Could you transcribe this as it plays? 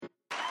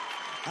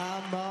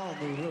I'm on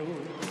the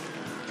road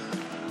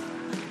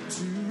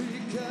to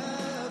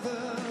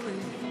recovery,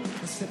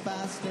 step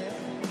by step,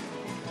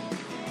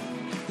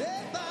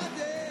 day by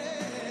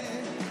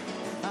day.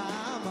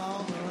 I'm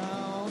on the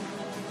road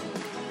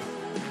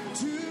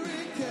to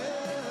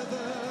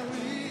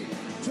recovery,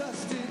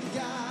 trusting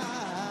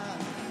God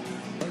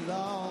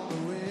along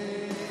the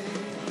way,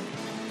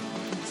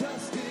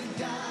 trusting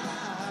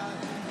God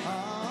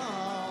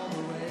all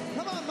the way.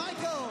 Come on,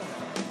 Michael.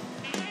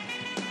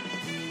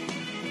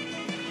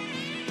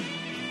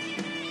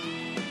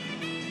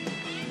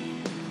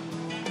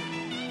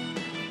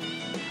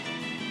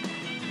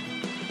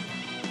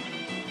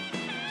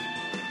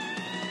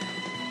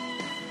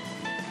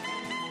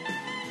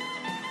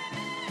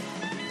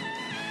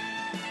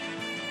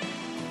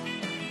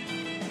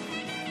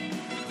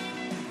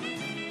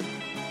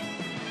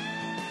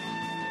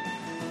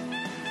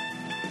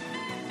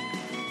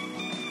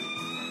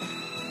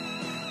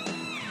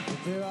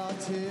 There are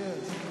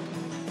tears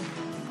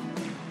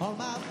on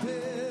my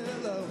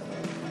pillow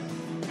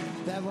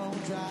that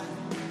won't dry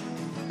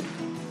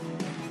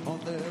on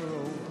their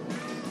own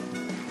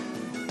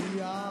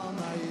beyond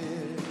my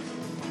ears.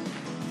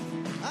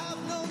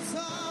 I've no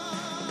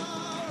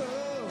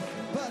sorrow,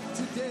 but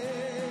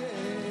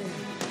today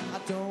I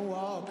don't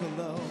walk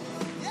alone.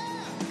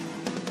 Yeah,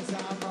 'cause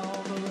I'm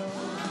on the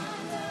road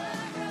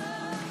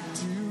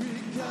to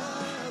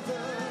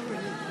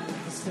recovery,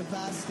 step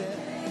by step.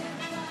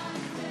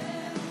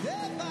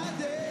 Day by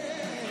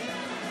day,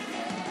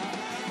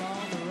 I'm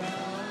on the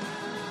road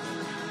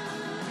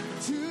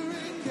to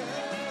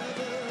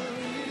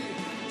recovery,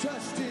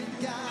 trusting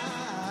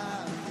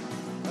God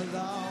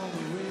along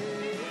the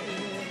way,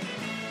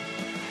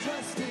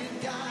 trusting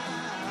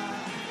God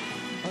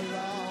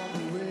along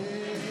the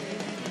way,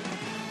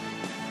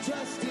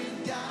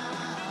 trusting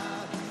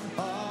God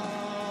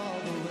all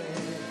the way.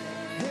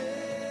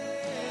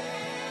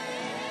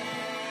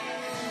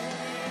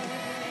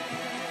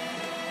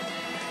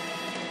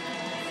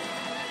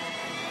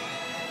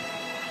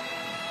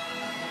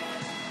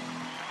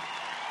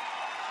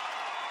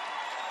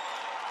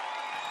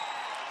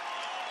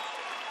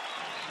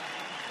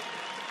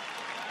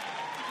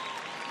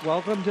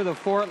 Welcome to the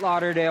Fort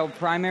Lauderdale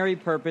Primary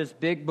Purpose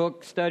Big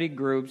Book Study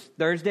Group's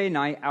Thursday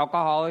night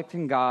Alcoholics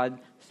and God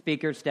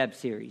Speaker Step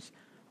Series.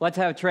 Let's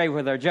have Trey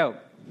with our joke.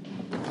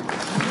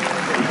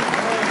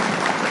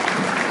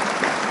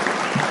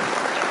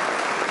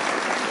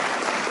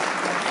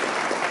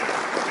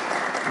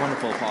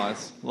 Wonderful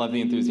pause. Love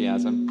the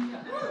enthusiasm.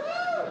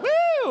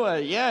 Woo!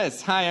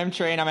 Yes. Hi, I'm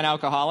Trey, and I'm an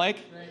alcoholic.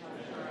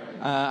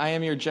 I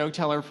am your joke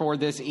teller for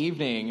this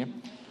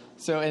evening.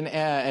 So an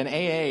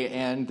AA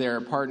and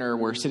their partner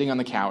were sitting on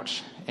the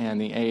couch,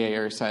 and the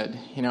AAer said,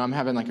 I'm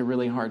having like a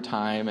really hard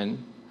time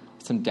and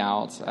some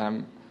doubts.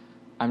 I'm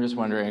just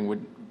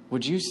wondering,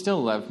 would you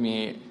still love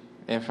me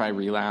if I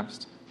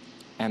relapsed?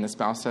 And the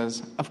spouse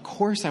says, of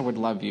course I would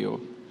love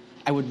you.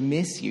 I would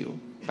miss you,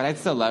 but I'd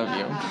still love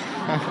you.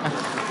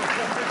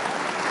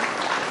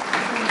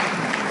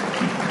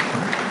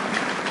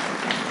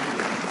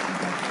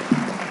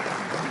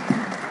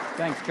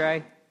 Thanks,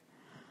 Trey.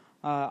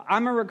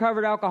 I'm a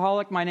recovered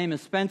alcoholic. My name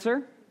is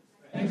Spencer.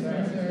 Thanks,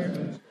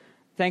 Spencer.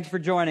 Thanks for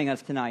joining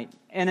us tonight.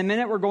 In a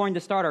minute, we're going to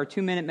start our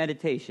 2-minute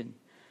meditation.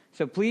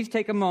 So please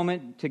take a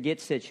moment to get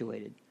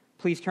situated.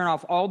 Please turn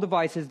off all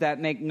devices that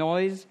make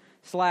noise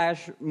 /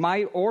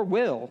 might or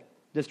will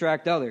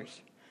distract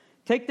others.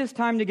 Take this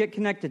time to get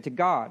connected to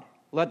God.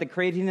 Let the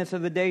craziness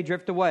of the day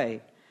drift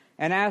away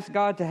and ask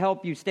God to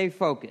help you stay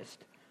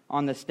focused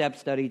on the step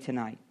study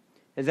tonight.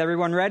 Is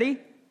everyone ready?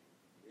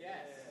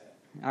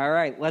 All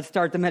right, let's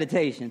start the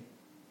meditation.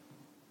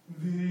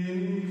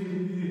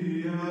 Domine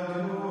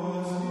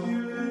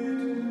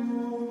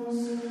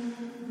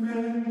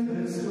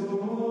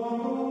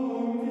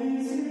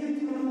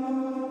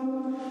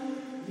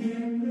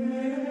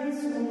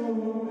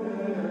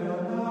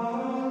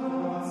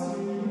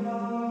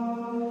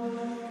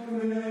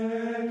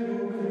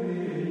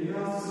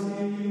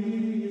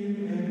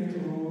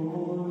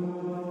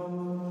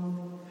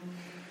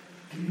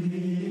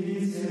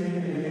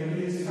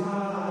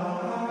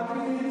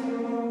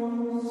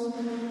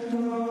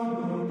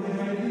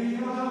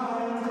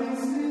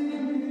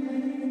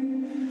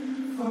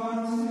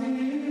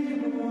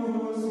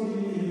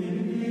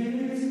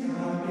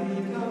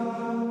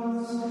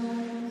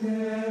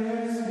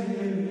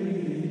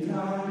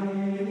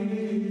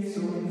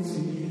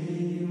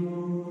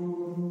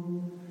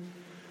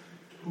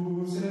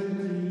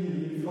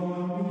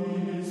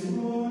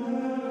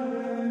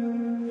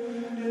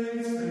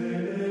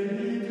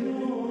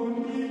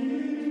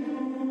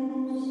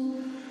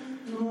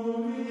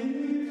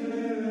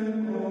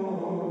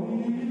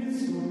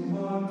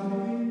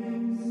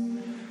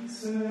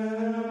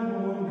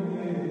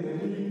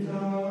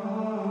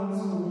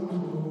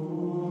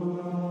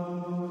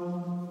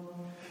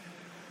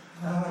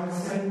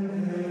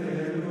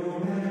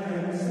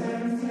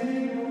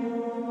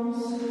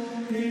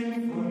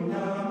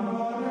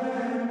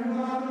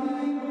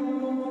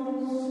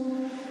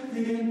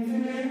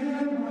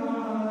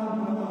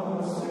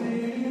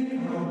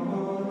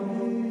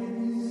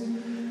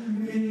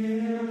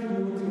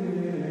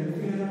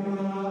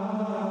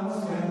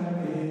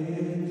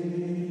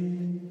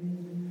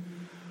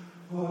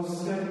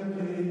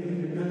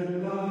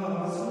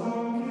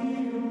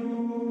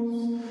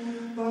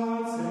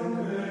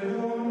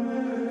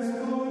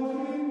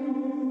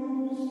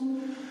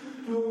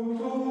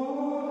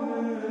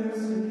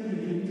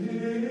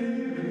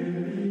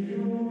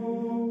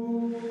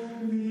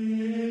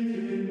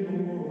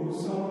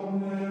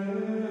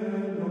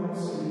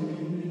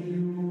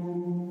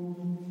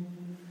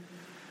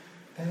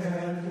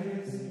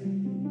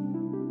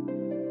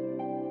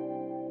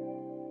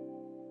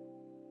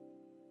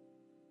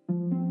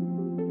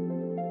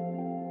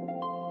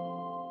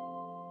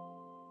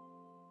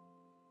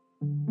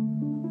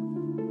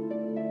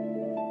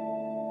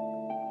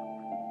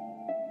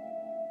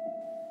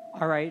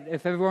All right,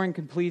 if everyone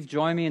can please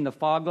join me in the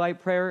fog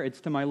light prayer.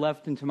 It's to my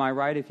left and to my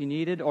right if you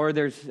need it, or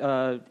there's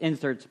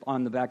inserts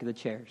on the back of the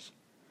chairs.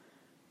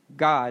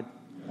 God,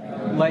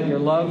 let your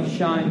love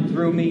shine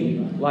through me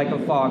like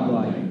a fog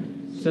light,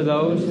 so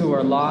those who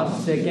are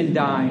lost, sick, and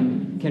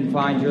dying can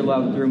find your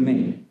love through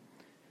me.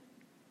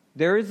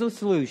 There is a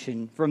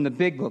solution from the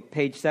Big Book,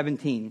 page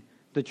 17.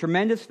 The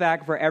tremendous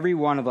fact for every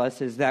one of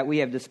us is that we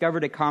have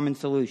discovered a common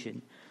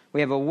solution.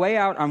 We have a way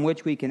out on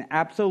which we can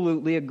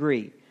absolutely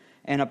agree,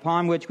 and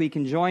upon which we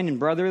can join in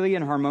brotherly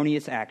and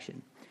harmonious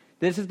action.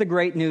 This is the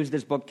great news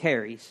this book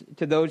carries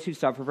to those who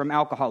suffer from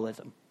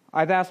alcoholism.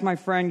 I've asked my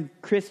friend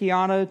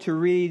Christiana to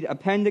read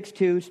Appendix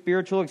 2,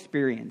 Spiritual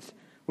Experience.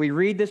 We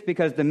read this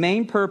because the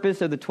main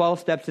purpose of the 12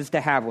 steps is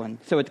to have one,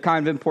 so it's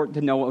kind of important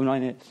to know what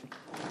one is.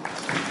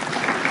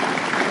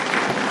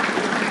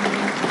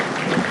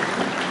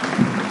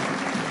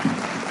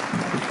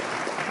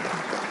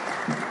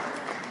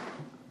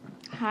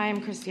 Hi,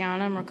 I'm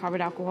Christiana. I'm a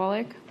recovered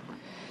alcoholic.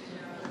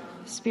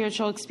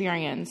 Spiritual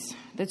experience.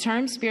 The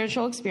terms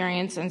spiritual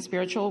experience and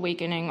spiritual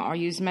awakening are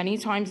used many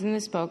times in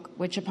this book,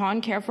 which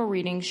upon careful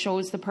reading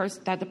shows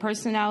that the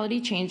personality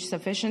change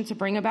sufficient to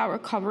bring about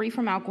recovery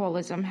from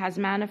alcoholism has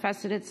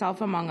manifested itself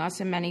among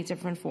us in many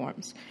different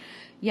forms.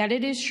 Yet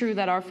it is true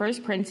that our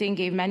first printing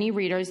gave many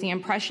readers the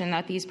impression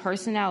that these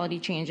personality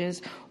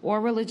changes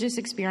or religious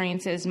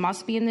experiences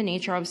must be in the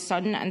nature of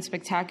sudden and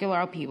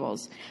spectacular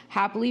upheavals.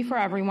 Happily for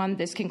everyone,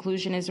 this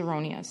conclusion is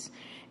erroneous.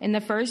 In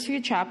the first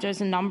few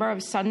chapters, a number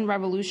of sudden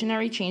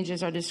revolutionary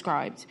changes are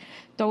described.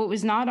 Though it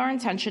was not our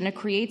intention to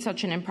create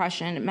such an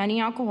impression,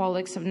 many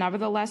alcoholics have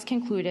nevertheless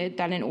concluded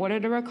that in order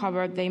to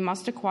recover, they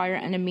must acquire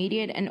an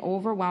immediate and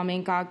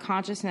overwhelming God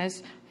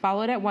consciousness,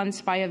 followed at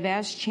once by a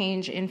vast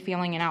change in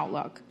feeling and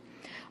outlook.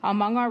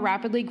 Among our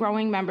rapidly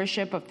growing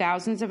membership of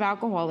thousands of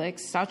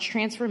alcoholics, such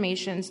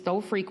transformations,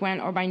 though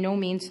frequent, are by no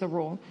means the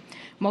rule.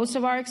 Most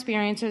of our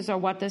experiences are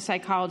what the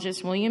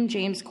psychologist William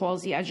James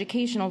calls the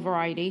educational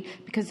variety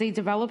because they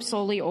develop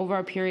slowly over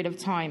a period of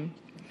time.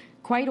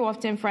 Quite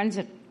often, friends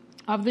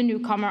of the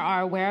newcomer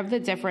are aware of the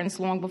difference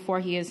long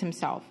before he is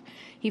himself.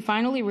 He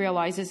finally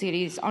realizes that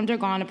he's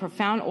undergone a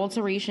profound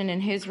alteration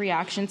in his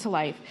reaction to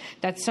life,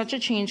 that such a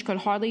change could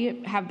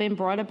hardly have been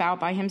brought about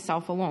by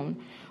himself alone.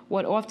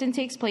 What often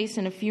takes place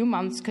in a few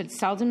months could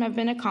seldom have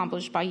been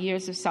accomplished by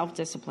years of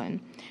self-discipline.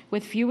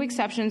 With few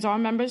exceptions, our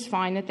members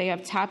find that they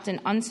have tapped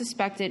an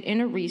unsuspected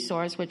inner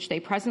resource which they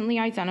presently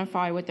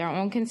identify with their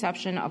own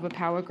conception of a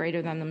power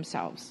greater than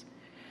themselves.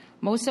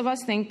 Most of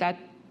us think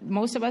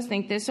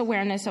this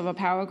awareness of a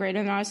power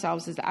greater than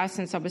ourselves is the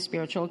essence of a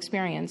spiritual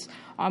experience.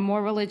 Our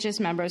more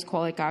religious members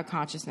call it God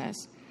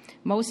consciousness.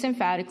 Most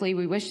emphatically,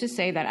 we wish to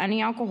say that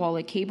any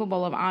alcoholic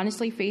capable of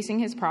honestly facing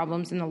his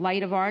problems in the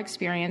light of our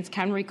experience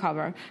can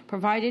recover,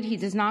 provided he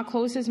does not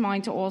close his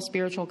mind to all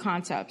spiritual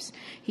concepts.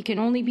 He can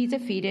only be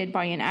defeated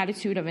by an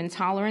attitude of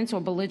intolerance or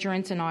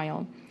belligerent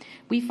denial.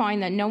 We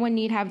find that no one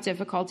need have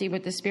difficulty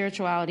with the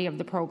spirituality of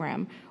the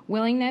program.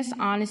 Willingness,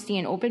 honesty,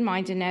 and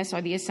open-mindedness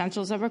are the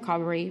essentials of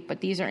recovery,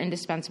 but these are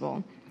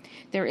indispensable.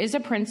 There is a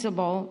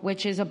principle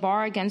which is a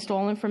bar against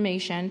all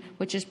information,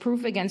 which is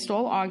proof against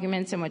all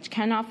arguments, and which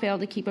cannot fail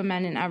to keep a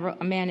man in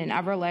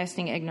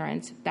everlasting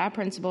ignorance. That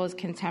principle is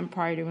contempt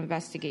prior to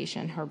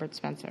investigation. Herbert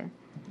Spencer.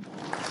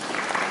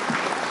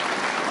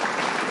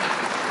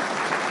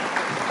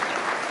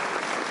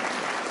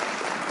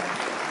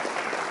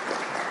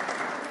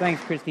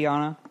 Thanks,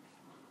 Christiana.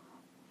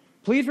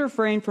 Please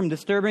refrain from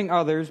disturbing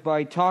others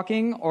by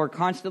talking or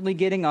constantly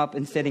getting up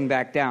and sitting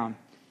back down.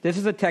 This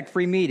is a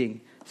tech-free meeting.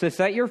 So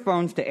set your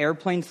phones to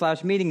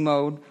airplane/meeting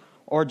mode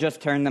or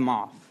just turn them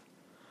off.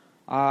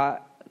 I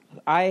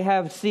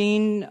have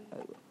seen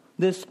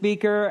this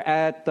speaker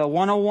at the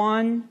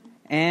 101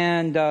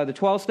 and the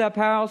 12-Step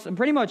House and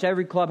pretty much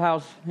every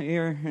clubhouse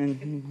here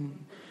in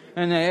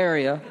the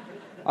area.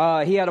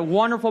 He had a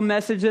wonderful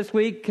message this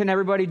week. Can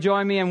everybody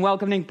join me in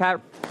welcoming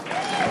Pat?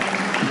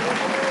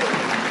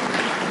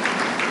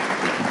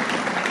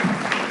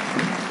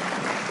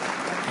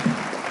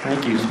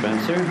 Thank you,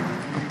 Spencer.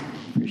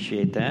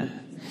 Appreciate that.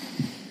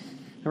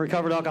 A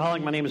recovered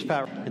alcoholic, my name is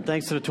Pat, and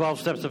thanks to the 12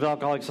 Steps of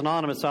Alcoholics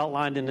Anonymous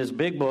outlined in this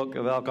big book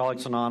of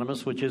Alcoholics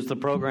Anonymous, which is the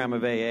program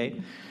of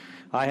AA,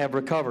 I have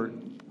recovered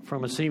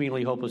from a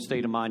seemingly hopeless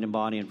state of mind and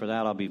body, and for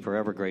that I'll be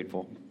forever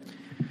grateful.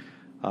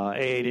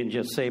 AA didn't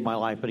just save my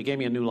life, but it gave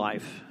me a new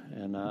life,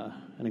 and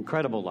an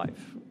incredible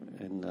life,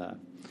 and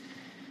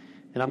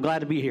I'm glad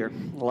to be here.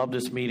 I love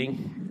this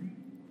meeting.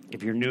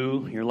 If you're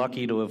new, you're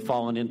lucky to have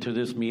fallen into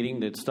this meeting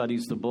that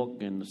studies the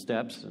book and the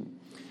steps, and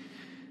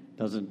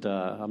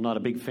I'm not a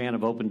big fan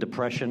of open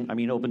discussion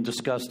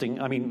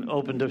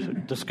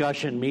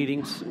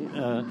meetings.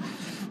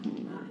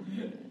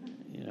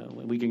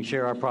 We can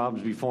share our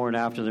problems before and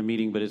after the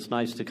meeting, but it's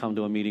nice to come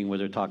to a meeting where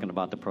they're talking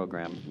about the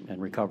program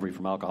and recovery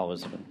from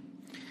alcoholism.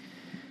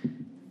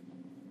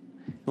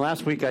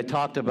 Last week I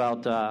talked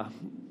about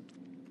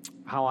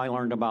how I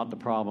learned about the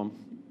problem.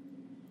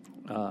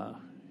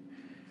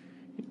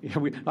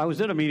 I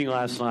was at a meeting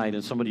last night,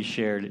 and somebody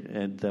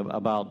shared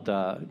about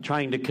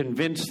trying to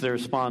convince their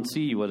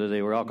sponsee whether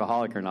they were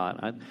alcoholic or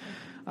not.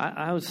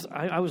 I was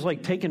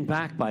like taken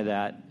back by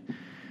that.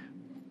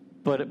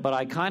 But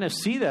I kind of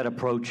see that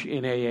approach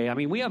in AA. I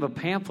mean, we have a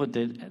pamphlet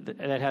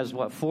that has,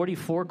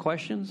 44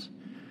 questions?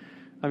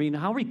 I mean,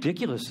 how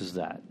ridiculous is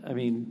that? I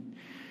mean,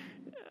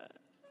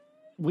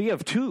 we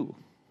have 2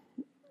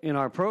 in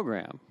our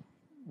program.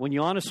 When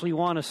you honestly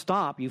want to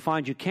stop, you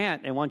find you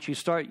can't. And once you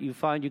start, you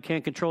find you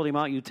can't control the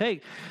amount you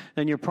take.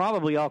 Then you're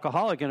probably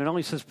alcoholic. And it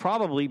only says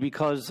probably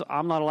because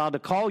I'm not allowed to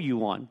call you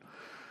one.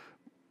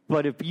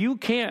 But if you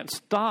can't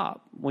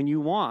stop when you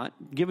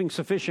want, giving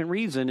sufficient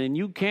reason, and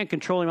you can't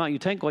control the amount you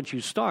take once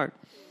you start,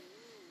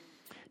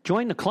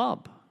 join the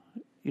club.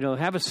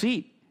 Have a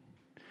seat.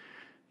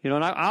 And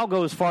I'll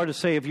go as far to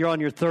say if you're on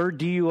your 3rd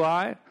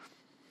DUI,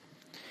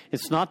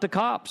 it's not the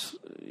cops,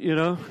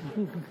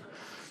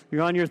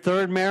 You're on your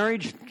 3rd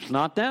marriage, it's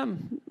not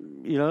them.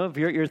 If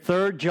you're at your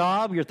 3rd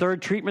job, your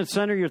 3rd treatment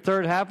center, your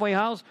 3rd halfway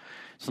house,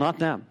 it's not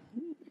them.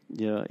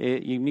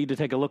 You need to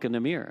take a look in the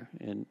mirror.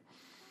 And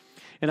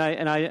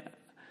I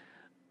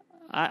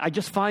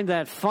just find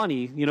that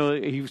funny.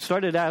 He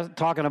started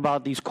talking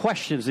about these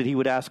questions that he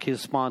would ask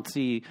his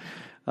sponsee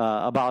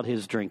about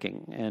his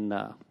drinking, and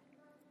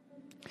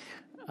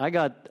I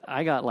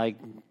got like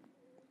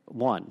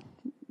one.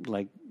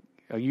 Like,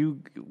 are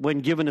you, when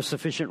given a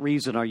sufficient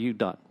reason, are you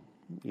done?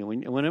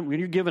 When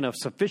you're given a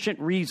sufficient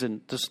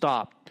reason to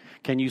stop,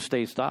 can you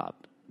stay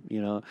stopped?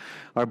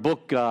 Our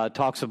book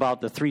talks about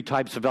the 3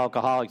 types of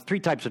alcoholics, 3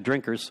 types of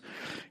drinkers.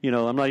 I'm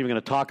not even going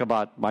to talk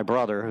about my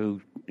brother,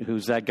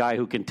 who's that guy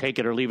who can take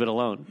it or leave it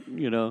alone.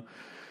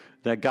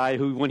 That guy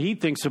who, when he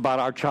thinks about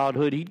our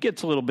childhood, he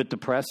gets a little bit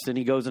depressed and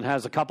he goes and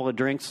has a couple of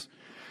drinks,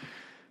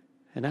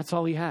 and that's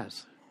all he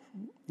has.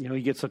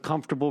 He gets a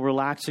comfortable,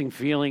 relaxing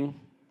feeling,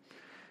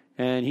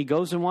 and he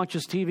goes and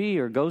watches TV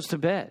or goes to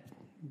bed.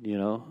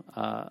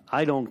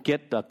 I don't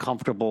get the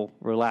comfortable,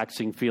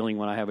 relaxing feeling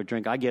when I have a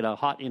drink. I get a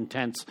hot,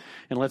 intense,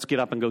 and let's get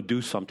up and go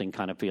do something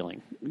kind of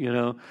feeling,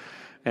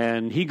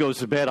 And he goes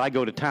to bed, I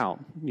go to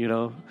town,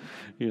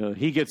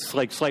 He gets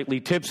like slightly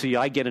tipsy,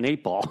 I get an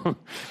 8-ball.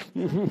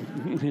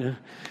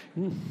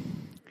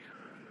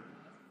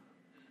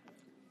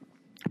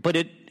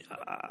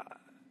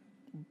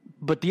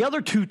 But the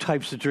other 2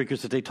 types of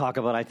drinkers that they talk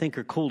about, I think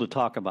are cool to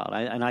talk about,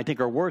 and I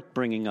think are worth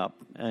bringing up.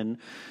 And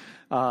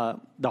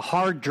the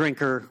hard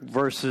drinker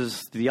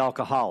versus the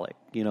alcoholic,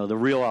 the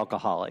real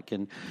alcoholic.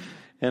 And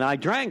I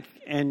drank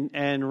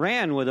and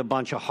ran with a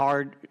bunch of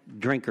hard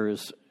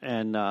drinkers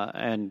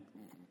and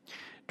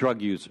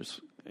drug users.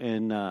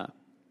 And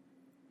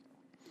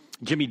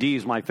Jimmy D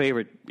is my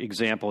favorite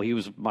example. He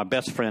was my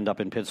best friend up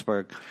in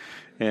Pittsburgh.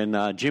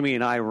 And Jimmy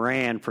and I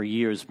ran for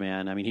years,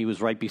 man. I mean, he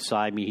was right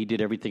beside me. He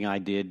did everything I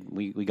did.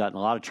 We got in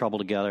a lot of trouble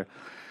together.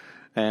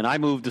 And I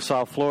moved to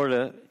South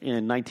Florida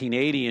in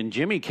 1980, and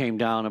Jimmy came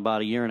down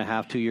about 1.5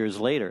 years, 2 years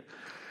later.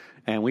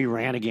 And we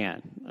ran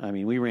again. I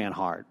mean, we ran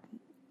hard,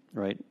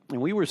 right? And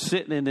we were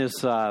sitting in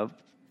this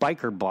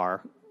biker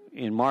bar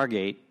in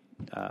Margate.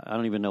 I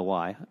don't even know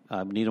why.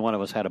 Neither one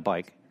of us had a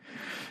bike.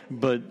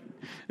 But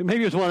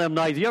maybe it was one of them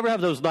nights. You ever have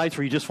those nights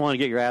where you just want to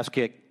get your ass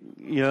kicked?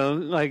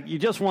 Like you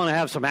just want to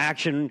have some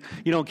action.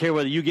 You don't care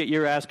whether you get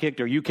your ass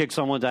kicked or you kick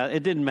someone's ass.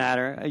 It didn't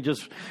matter.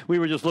 We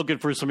were just looking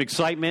for some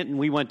excitement, and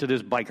we went to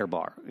this biker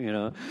bar.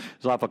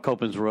 It's off of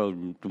Copans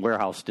Road,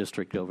 Warehouse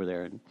District over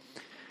there.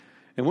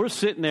 And we're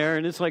sitting there,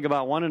 and it's like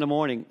about 1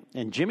 a.m,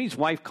 and Jimmy's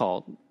wife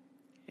called,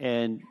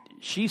 and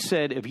she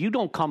said, if you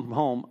don't come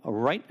home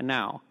right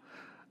now,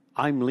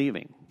 I'm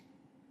leaving.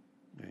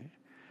 Right?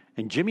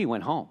 And Jimmy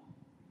went home.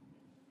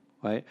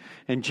 Right?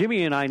 And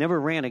Jimmy and I never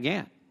ran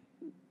again.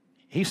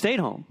 He stayed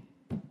home.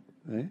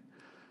 Right?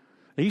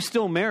 He's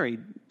still married.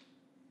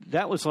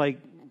 That was like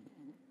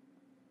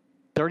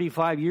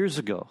 35 years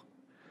ago.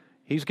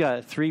 He's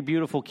got 3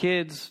 beautiful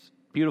kids,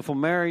 beautiful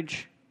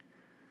marriage.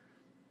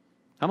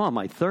 I'm on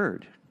my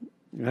 3rd,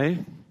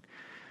 right?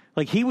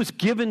 Like he was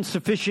given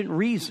sufficient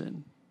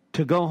reason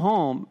to go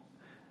home,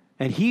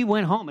 and he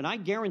went home. And I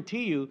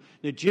guarantee you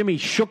that Jimmy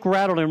shook,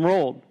 rattled, and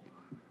rolled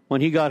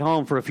when he got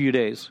home for a few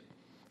days.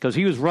 Because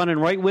he was running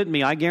right with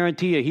me. I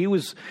guarantee you, he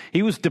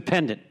was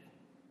dependent.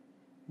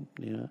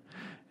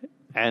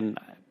 And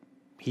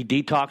he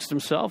detoxed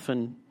himself,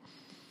 and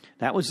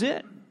that was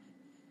it.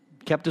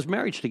 Kept his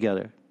marriage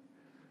together.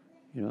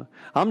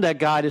 I'm that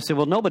guy that said,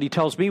 well, nobody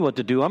tells me what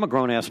to do. I'm a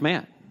grown-ass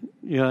man.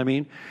 You know what I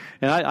mean?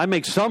 And I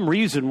make some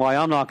reason why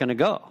I'm not going to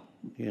go.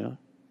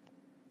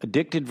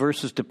 Addicted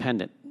versus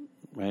dependent.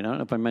 Right? I don't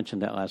know if I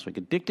mentioned that last week.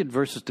 Addicted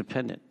versus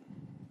dependent.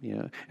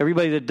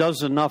 Everybody that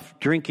does enough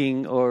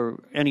drinking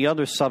or any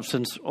other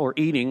substance or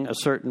eating a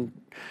certain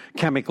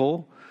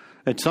chemical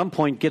at some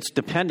point gets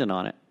dependent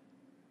on it,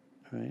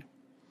 right?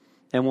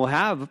 And will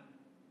have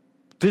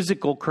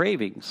physical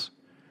cravings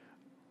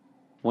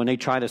when they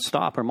try to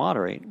stop or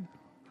moderate.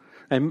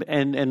 And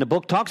the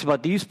book talks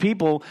about these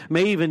people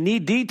may even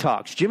need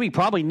detox. Jimmy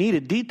probably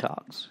needed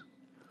detox.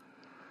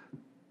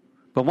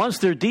 But once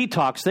they're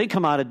detoxed, they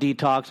come out of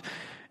detox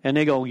and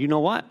they go, you know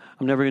what?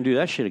 I'm never going to do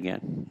that shit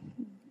again.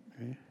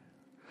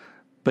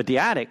 But the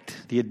addict,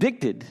 the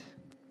addicted,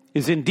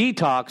 is in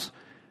detox,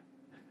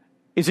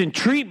 is in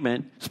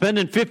treatment,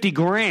 spending 50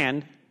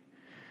 grand,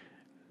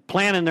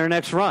 planning their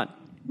next run.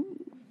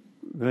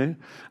 Right?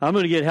 I'm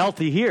going to get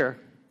healthy here,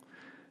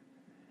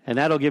 and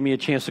that'll give me a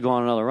chance to go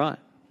on another run.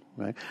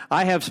 Right?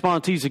 I have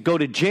sponsees that go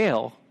to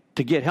jail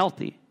to get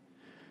healthy,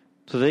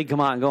 so they come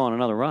out and go on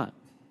another run.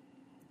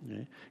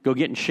 Right? Go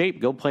get in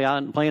shape. Go play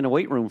in the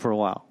weight room for a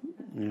while.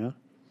 You know?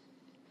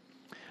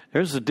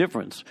 There's the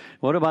difference.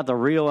 What about the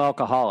real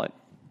alcoholic?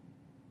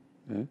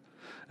 Okay.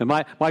 And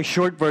my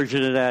short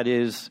version of that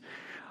is,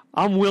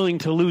 I'm willing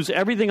to lose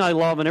everything I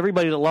love and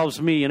everybody that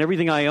loves me and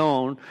everything I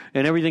own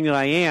and everything that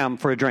I am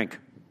for a drink.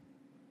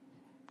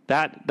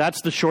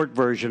 That's the short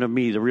version of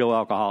me, the real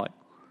alcoholic.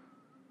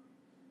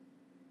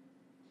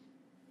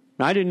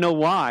 And I didn't know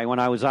why when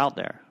I was out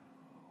there.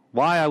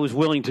 Why I was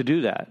willing to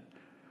do that.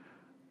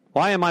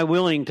 Why am I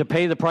willing to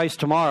pay the price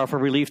tomorrow for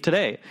relief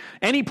today?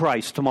 Any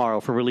price tomorrow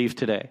for relief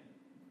today.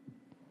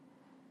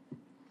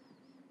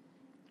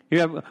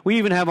 We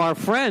even have our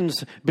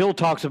friends. Bill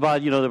talks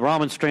about, the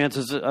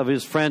remonstrances of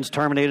his friends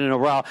terminated in a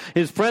row.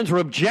 His friends were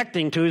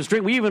objecting to his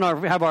drink. We even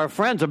have our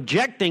friends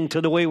objecting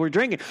to the way we're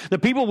drinking. The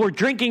people we're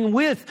drinking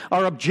with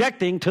are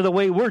objecting to the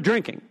way we're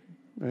drinking.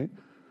 Right?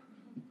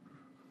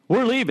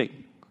 We're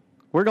leaving.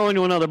 We're going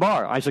to another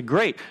bar. I said,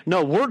 great.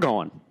 No, we're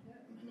going.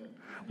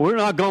 We're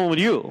not going with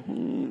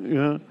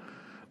you.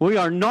 We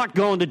are not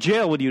going to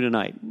jail with you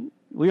tonight.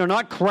 We are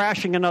not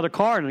crashing another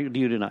car with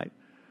you tonight.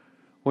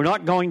 We're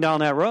not going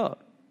down that road.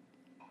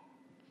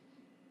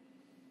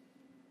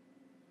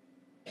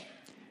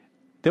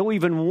 They'll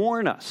even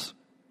warn us.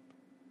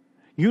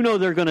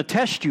 They're going to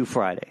test you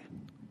Friday.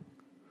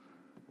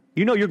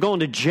 You're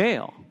going to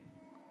jail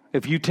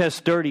if you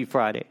test dirty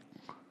Friday.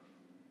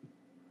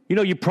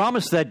 You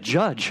promised that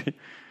judge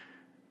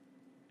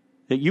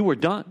that you were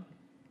done.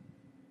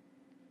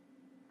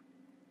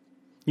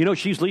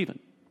 She's leaving.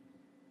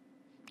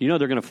 They're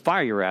going to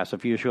fire your ass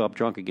if you show up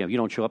drunk again, if you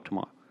don't show up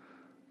tomorrow.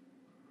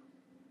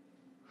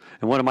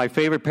 And one of my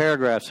favorite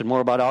paragraphs in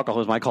More About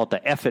Alcoholism, I call it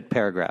the F it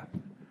paragraph.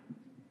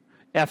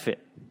 F it.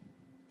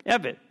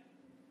 F it.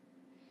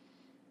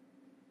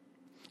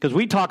 Because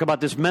we talk about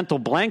this mental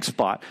blank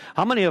spot.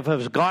 How many of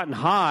us have gotten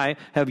high,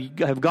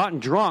 have gotten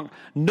drunk,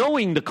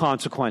 knowing the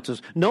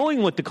consequences,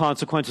 knowing what the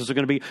consequences are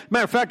going to be?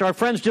 Matter of fact, our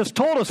friends just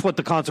told us what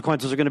the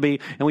consequences are going to be,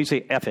 and we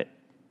say, F it.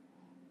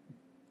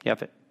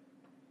 F it.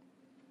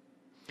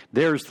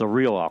 There's the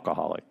real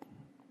alcoholic.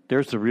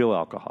 There's the real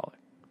alcoholic.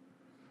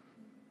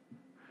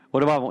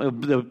 What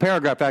about, the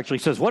paragraph actually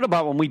says, what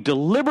about when we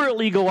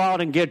deliberately go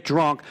out and get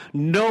drunk,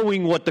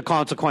 knowing what the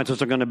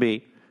consequences are going to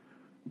be?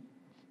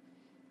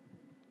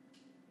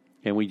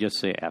 And we just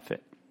say, F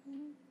it.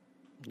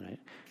 Right?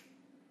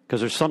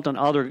 Because there's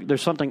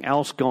something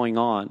else going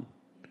on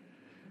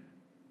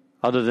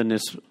other than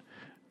this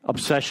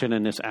obsession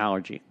and this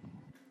allergy.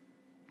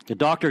 The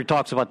doctor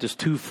talks about this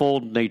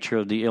twofold nature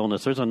of the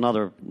illness. There's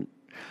another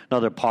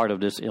part of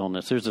this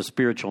illness. There's the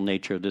spiritual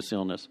nature of this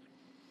illness.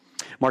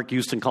 Mark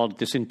Houston called it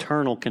this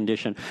internal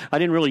condition. I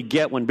didn't really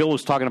get, when Bill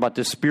was talking about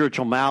this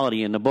spiritual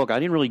malady in the book, I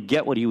didn't really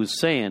get what he was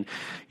saying.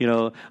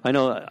 I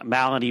know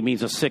malady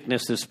means a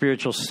sickness, this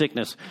spiritual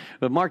sickness.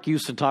 But Mark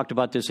Houston talked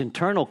about this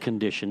internal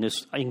condition,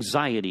 this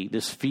anxiety,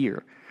 this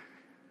fear.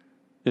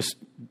 This,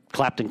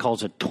 Clapton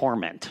calls it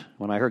torment.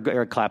 When I heard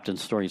Eric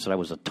Clapton's story, he said, I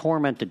was a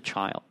tormented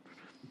child.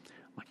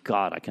 My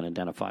God, I can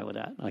identify with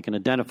that. I can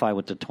identify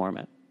with the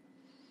torment.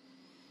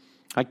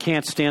 I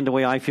can't stand the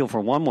way I feel for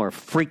one more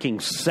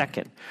freaking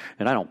second,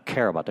 and I don't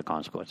care about the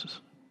consequences.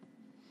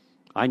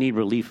 I need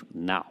relief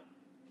now.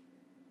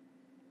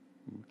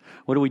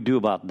 What do we do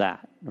about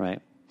that,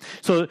 right?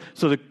 So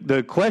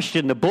the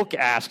question the book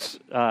asks,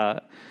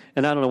 and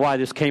I don't know why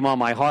this came on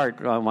my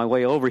heart on my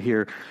way over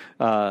here,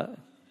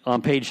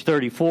 on page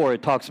 34,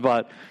 it talks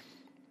about,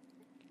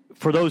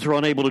 for those who are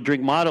unable to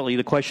drink moderately,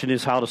 the question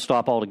is how to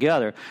stop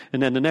altogether.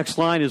 And then the next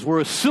line is, we're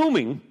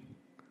assuming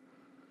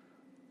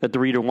that the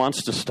reader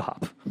wants to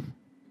stop.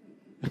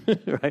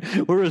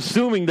 Right? We're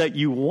assuming that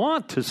you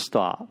want to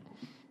stop.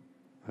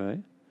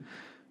 Right?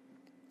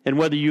 And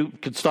whether you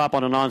could stop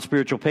on a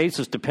non-spiritual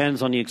basis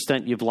depends on the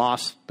extent you've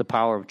lost the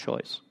power of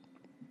choice.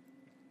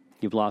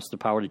 You've lost the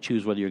power to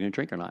choose whether you're going to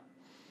drink or not.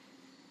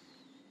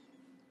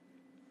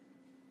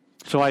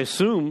 So I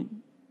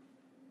assume,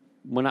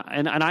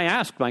 I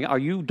ask, are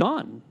you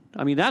done?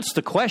 I mean, that's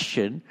the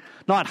question,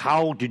 not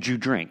how did you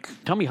drink.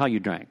 Tell me how you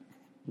drank.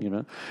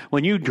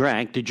 When you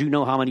drank, did you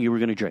know how many you were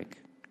going to drink?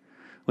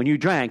 When you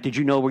drank, did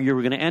you know where you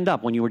were going to end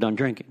up when you were done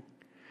drinking?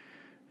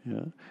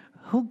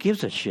 Who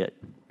gives a shit,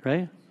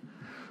 right?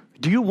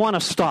 Do you want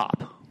to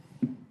stop?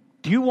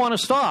 Do you want to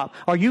stop?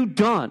 Are you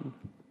done?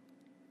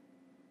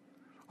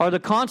 Are the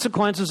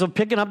consequences of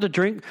picking up the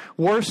drink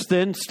worse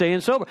than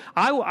staying sober?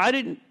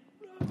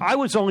 I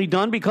was only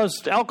done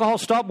because alcohol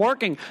stopped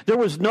working. There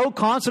was no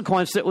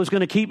consequence that was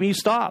going to keep me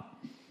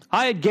stopped.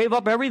 I had gave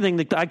up everything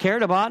that I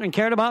cared about and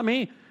cared about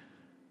me.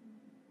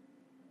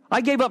 I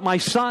gave up my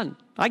son.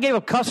 I gave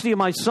up custody of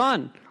my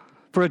son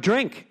for a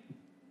drink.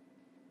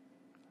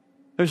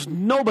 There's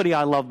nobody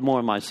I loved more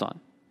than my son.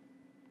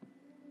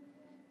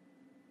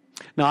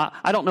 Now,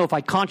 I don't know if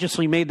I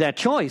consciously made that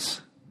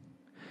choice,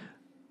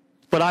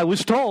 but I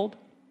was told,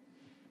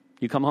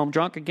 you come home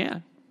drunk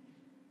again,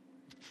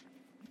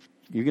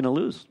 you're going to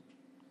lose.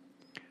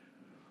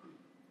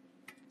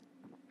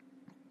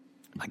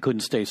 I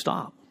couldn't stay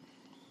stopped.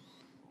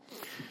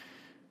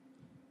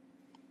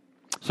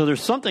 So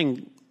there's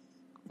something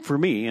for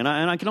me, and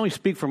I can only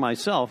speak for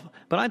myself,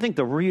 but I think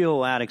the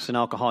real addicts and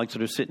alcoholics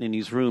that are sitting in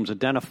these rooms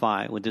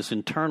identify with this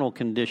internal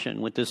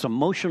condition, with this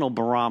emotional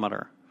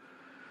barometer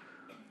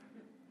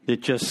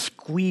that just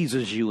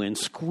squeezes you and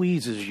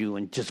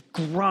just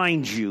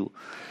grinds you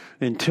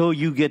until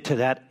you get to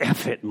that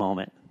F it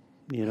moment,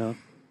 you know.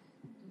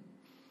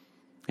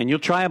 And you'll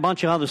try a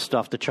bunch of other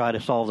stuff to try to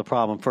solve the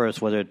problem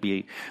first, whether it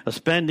be a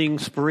spending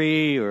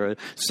spree or a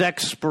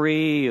sex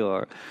spree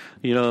or,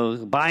 you know,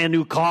 buy a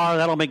new car.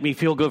 That'll make me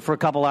feel good for a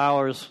couple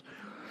hours.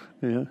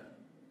 Yeah.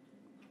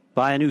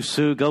 Buy a new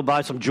suit. Go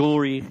buy some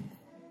jewelry.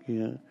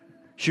 Yeah.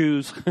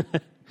 Shoes.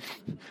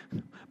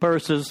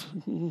 Purses.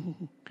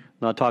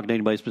 Not talking to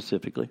anybody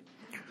specifically.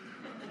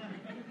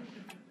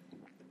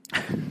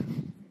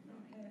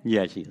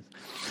 Yeah, she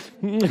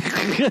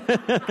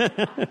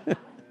is.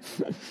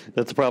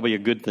 That's probably a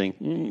good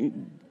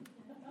thing.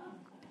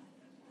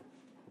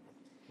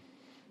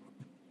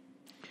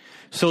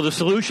 So the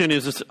solution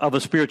is of a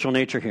spiritual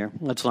nature here.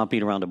 Let's not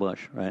beat around the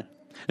bush, right?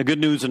 The good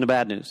news and the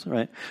bad news,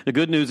 right? The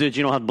good news is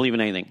you don't have to believe in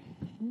anything.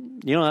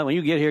 You know, when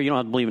you get here, you don't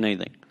have to believe in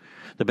anything.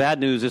 The bad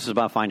news, this is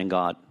about finding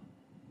God,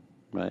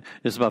 right?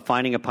 This is about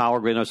finding a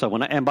power greater than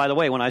ourselves. And by the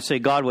way, when I say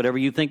God, whatever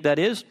you think that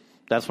is,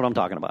 that's what I'm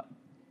talking about,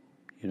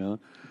 you know?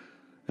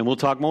 And we'll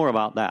talk more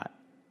about that.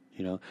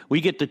 You know,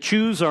 we get to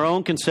choose our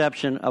own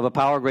conception of a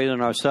power greater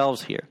than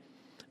ourselves here.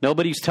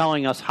 Nobody's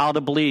telling us how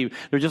to believe.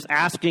 They're just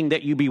asking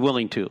that you be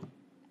willing to.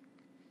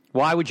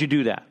 Why would you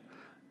do that?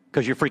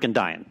 Because you're freaking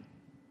dying.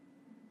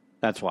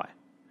 That's why.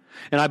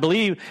 And I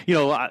believe, you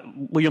know,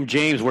 William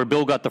James, where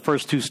Bill got the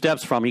first two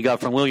steps from, he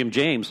got from William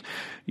James.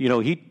 You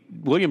know,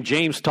 William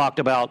James talked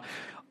about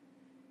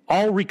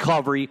all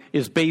recovery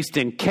is based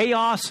in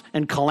chaos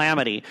and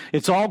calamity.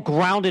 It's all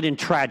grounded in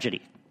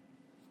tragedy.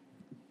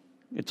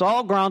 It's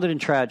all grounded in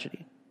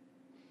tragedy.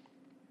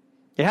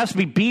 It has to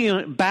be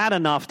bad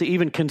enough to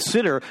even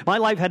consider. My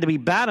life had to be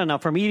bad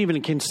enough for me to even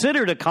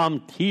consider to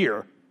come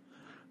here.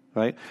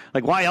 Right?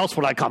 Like, why else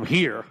would I come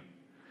here?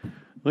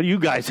 What do you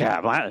guys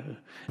have?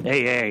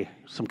 AA,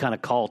 some kind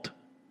of cult.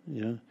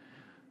 You know?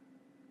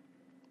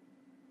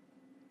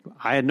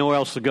 I had nowhere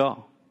else to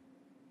go.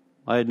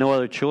 I had no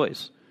other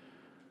choice.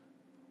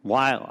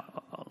 Why?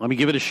 Let me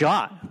give it a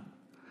shot.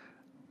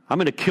 I'm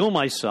going to kill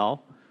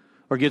myself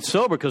or get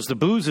sober because the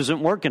booze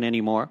isn't working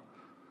anymore.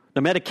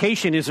 The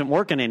medication isn't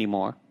working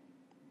anymore.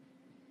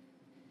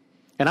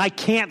 And I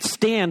can't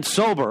stand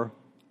sober.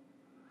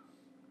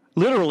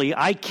 Literally,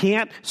 I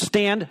can't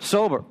stand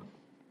sober.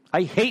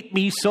 I hate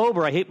me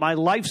sober. I hate my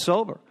life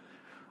sober.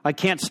 I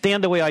can't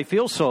stand the way I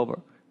feel sober.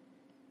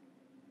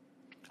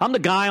 I'm the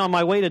guy on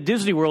my way to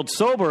Disney World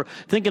sober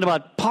thinking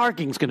about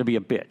parking's going to be a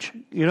bitch.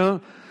 You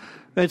know,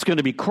 it's going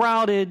to be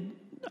crowded.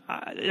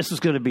 This is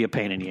going to be a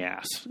pain in the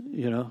ass,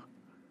 you know.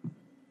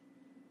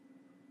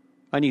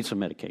 I need some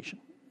medication.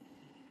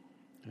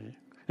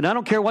 And I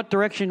don't care what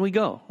direction we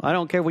go. I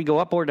don't care if we go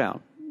up or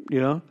down,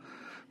 you know.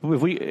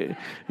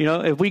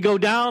 If we go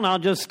down, I'll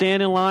just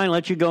stand in line,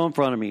 let you go in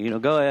front of me. You know,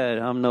 go ahead.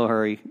 I'm in no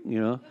hurry, you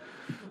know.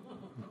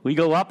 We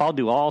go up, I'll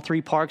do all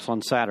 3 parks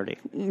on Saturday,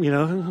 you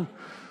know.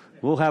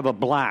 We'll have a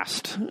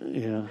blast,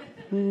 you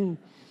know.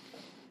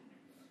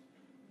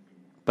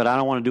 But I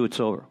don't want to do it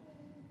sober.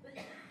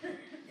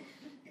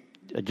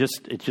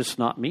 It's just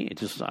not me.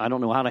 I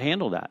don't know how to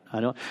handle that.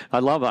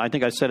 I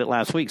think I said it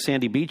last week.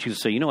 Sandy Beach used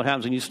to say, you know what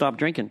happens when you stop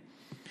drinking?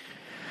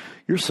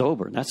 You're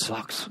sober, and that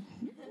sucks.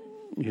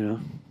 You know,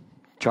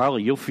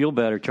 Charlie, you'll feel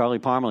better. Charlie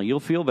Parmalee, you'll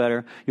feel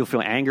better. You'll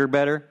feel anger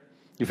better.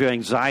 You'll feel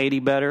anxiety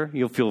better.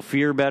 You'll feel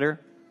fear better.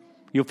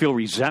 You'll feel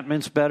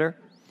resentments better.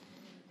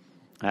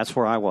 That's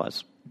where I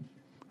was.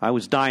 I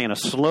was dying a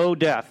slow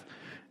death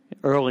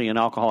early in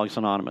Alcoholics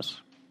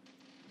Anonymous.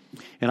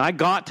 And I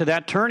got to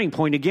that turning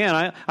point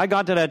again. I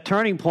got to that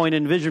turning point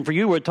in Vision for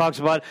You where it talks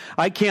about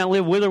I can't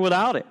live with or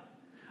without it.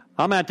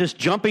 I'm at this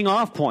jumping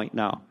off point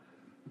now.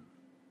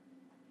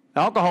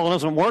 Alcohol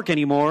doesn't work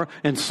anymore,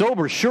 and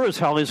sober sure as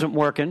hell isn't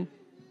working.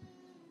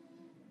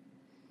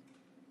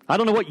 I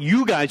don't know what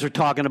you guys are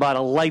talking about,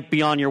 a life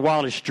beyond your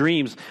wildest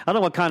dreams. I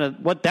don't know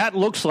what that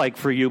looks like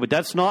for you, but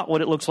that's not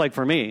what it looks like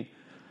for me.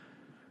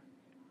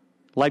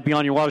 Life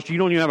beyond your wildest dreams. You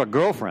don't even have a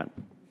girlfriend.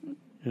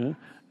 Yeah? You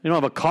don't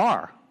have a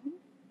car.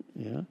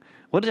 Yeah.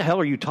 What the hell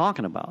are you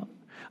talking about?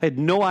 I had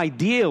no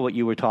idea what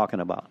you were talking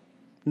about.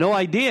 No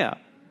idea.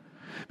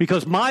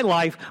 Because my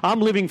life, I'm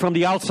living from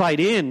the outside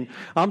in.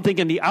 I'm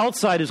thinking the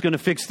outside is going to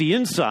fix the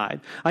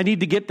inside. I need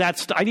to get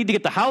I need to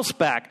get the house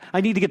back. I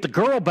need to get the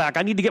girl back.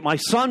 I need to get my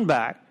son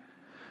back.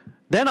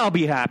 Then I'll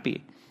be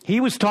happy.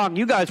 You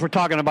guys were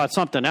talking about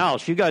something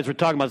else. You guys were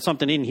talking about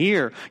something in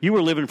here. You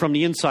were living from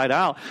the inside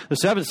out. The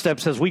 7th step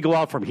says we go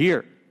out from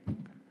here.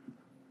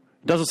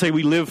 It doesn't say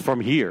we live from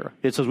here.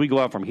 It says we go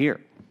out from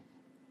here.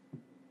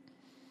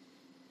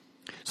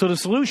 So the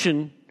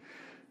solution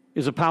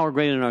is a power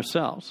greater than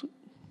ourselves.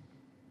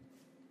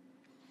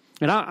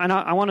 And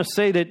I want to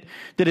say that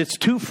it's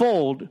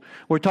twofold.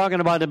 We're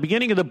talking about the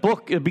beginning of the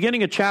book, the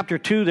beginning of chapter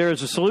 2, there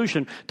is a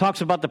solution.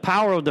 Talks about the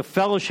power of the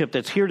fellowship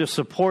that's here to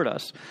support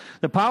us.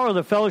 The power of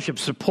the fellowship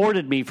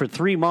supported me for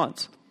 3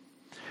 months.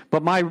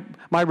 But my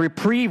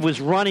reprieve was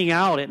running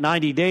out at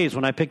 90 days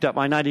when I picked up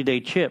my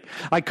 90-day chip.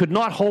 I could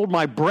not hold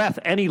my breath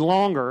any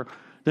longer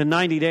than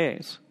 90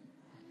 days.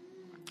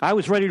 I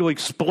was ready to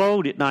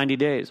explode at 90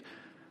 days.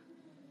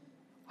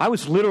 I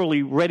was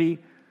literally ready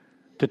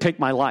to take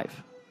my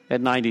life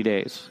at 90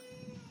 days.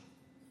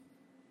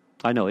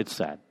 I know, it's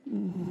sad.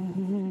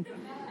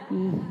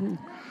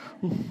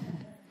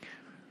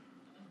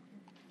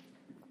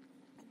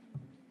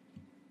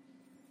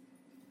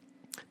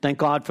 Thank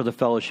God for the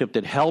fellowship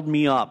that held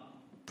me up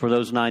for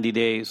those 90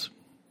 days.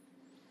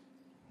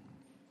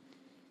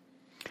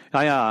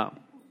 I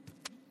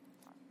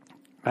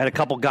had a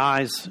couple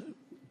guys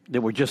that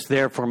were just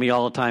there for me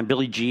all the time.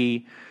 Billy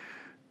G.,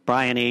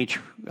 Brian H.,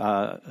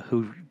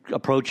 who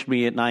approached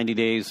me at 90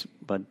 days,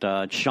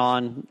 but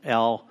Sean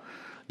L.,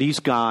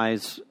 these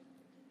guys,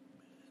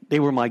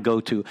 they were my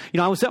go-to. You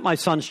know, I was at my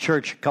son's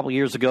church a couple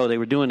years ago. They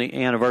were doing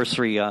the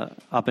anniversary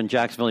up in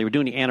Jacksonville. They were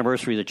doing the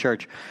anniversary of the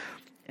church.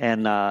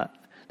 And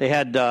they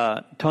had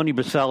Tony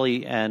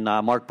Baselli and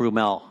Mark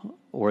Brumell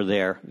were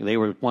there. They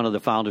were two of the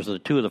founders of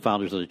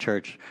the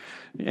church.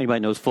 Anybody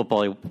knows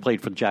football, they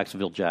played for the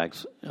Jacksonville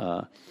Jags.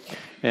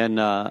 And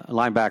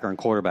linebacker and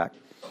quarterback.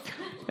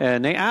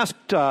 And they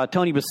asked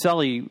Tony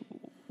Baselli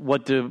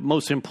what the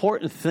most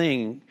important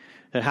thing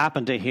that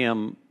happened to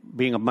him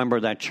being a member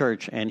of that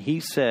church. And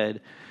he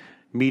said,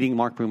 meeting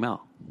Mark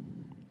Brumell.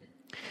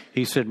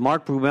 He said,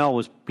 Mark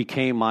Brumell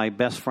became my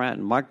best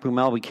friend. Mark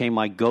Brumell became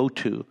my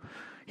go-to.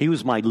 He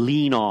was my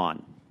lean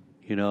on,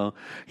 you know.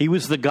 He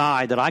was the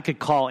guy that I could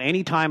call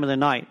any time of the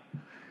night.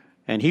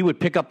 And he would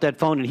pick up that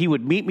phone and he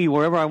would meet me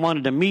wherever I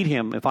wanted to meet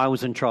him if I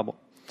was in trouble.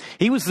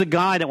 He was the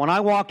guy that when I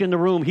walked in the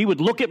room, he would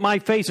look at my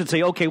face and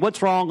say, okay,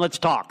 what's wrong? Let's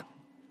talk.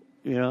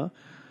 You know?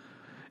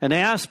 And they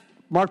asked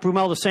Mark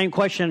Brumell the same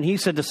question, and he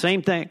said the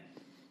same thing.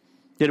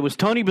 That it was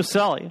Tony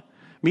Baselli,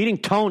 meeting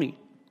Tony.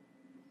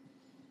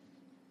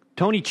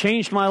 Tony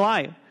changed my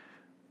life.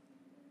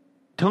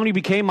 Tony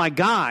became my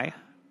guy.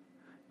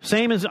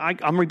 Same as I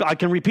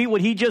can repeat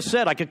what he just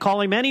said. I could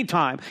call him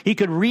anytime. He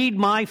could read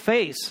my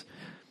face.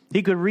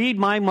 He could read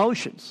my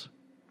emotions.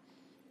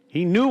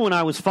 He knew when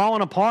I was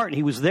falling apart, and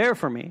he was there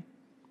for me.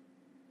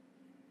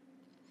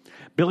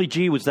 Billy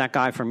G. was that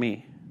guy for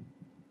me.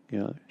 You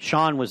know,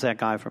 Sean was that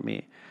guy for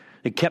me.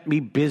 They kept me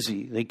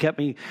busy. They kept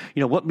me,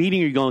 you know, what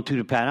meeting are you going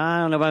to, Pat?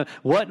 I don't know.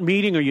 What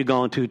meeting are you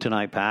going to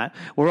tonight, Pat?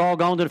 We're all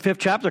going to the Fifth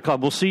Chapter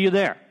Club. We'll see you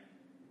there.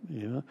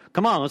 You know,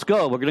 come on, let's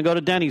go. We're going to go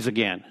to Denny's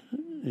again.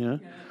 You know?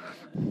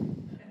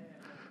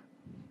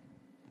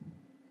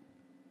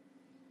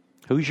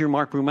 Who's your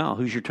Mark Brumell?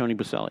 Who's your Tony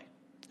Baselli?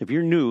 If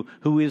you're new,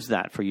 who is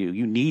that for you?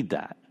 You need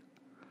that.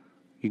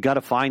 You got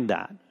to find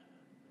that.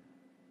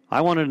 I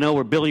wanted to know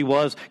where Billy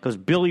was because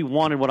Billy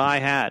wanted what I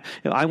had.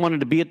 I wanted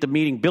to be at the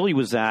meeting Billy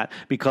was at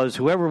because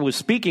whoever was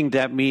speaking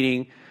that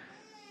meeting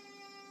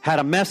had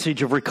a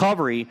message of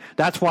recovery.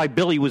 That's why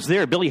Billy was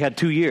there. Billy had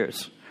 2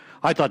 years.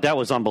 I thought that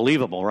was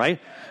unbelievable, right?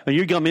 And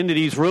you come into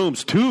these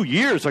rooms, 2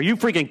 years. Are you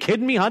freaking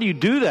kidding me? How do you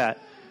do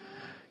that?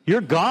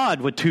 You're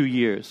God with 2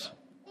 years.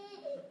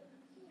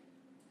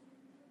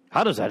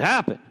 How does that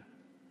happen?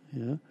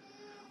 You know?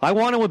 I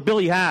wanted what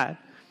Billy had.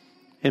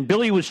 And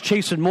Billy was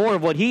chasing more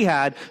of what he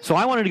had, so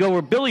I wanted to go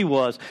where Billy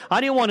was.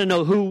 I didn't want to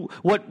know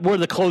where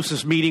the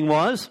closest meeting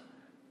was.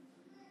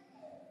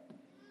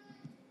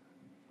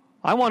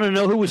 I wanted to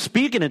know who was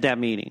speaking at that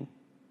meeting.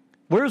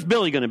 Where's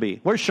Billy going to be?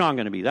 Where's Sean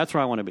going to be? That's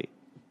where I want to be.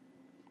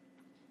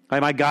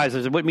 My guys,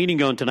 I said, what meeting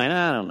going tonight?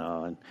 I don't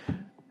know. I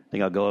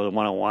think I'll go to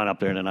 101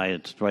 up there tonight.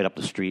 It's right up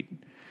the street.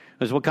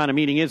 I said, what kind of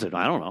meeting is it?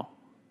 I don't know.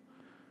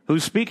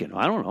 Who's speaking?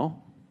 I don't know.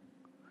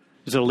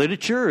 Is it a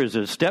literature? Is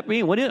it a step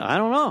meeting? What is it? I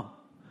don't know.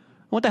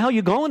 What the hell are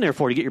you going there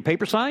for? To get your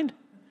paper signed?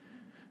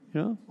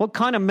 You know, what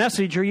kind of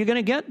message are you going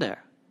to get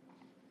there?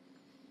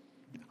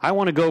 I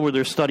want to go where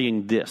they're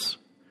studying this.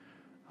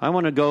 I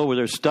want to go where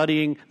they're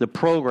studying the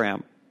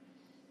program.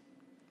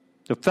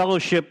 The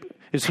fellowship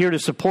is here to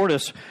support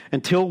us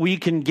until we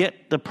can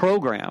get the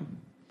program,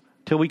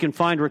 until we can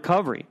find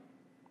recovery.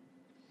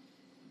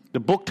 The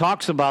book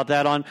talks about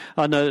that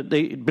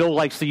Bill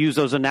likes to use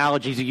those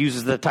analogies. He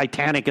uses the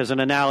Titanic as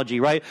an analogy,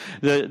 right?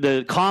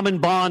 The common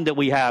bond that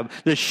we have.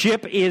 The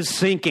ship is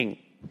sinking.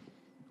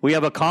 We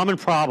have a common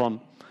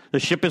problem. The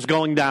ship is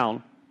going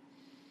down.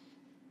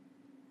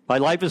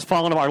 Our lives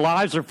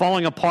are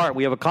falling apart.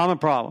 We have a common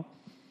problem.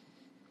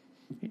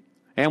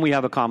 And we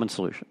have a common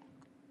solution.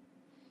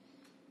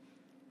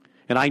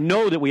 And I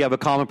know that we have a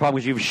common problem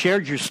because you've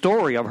shared your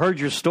story. I've heard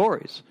your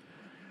stories.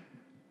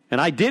 And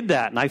I did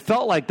that, and I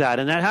felt like that,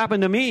 and that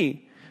happened to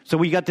me. So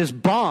we got this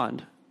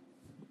bond.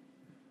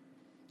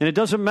 And it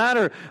doesn't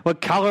matter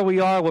what color we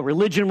are, what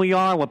religion we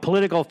are, what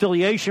political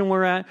affiliation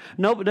we're at.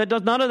 No,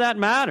 none of that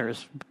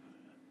matters.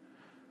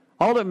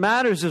 All that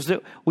matters is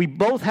that we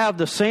both have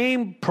the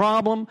same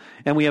problem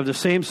and we have the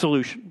same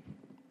solution.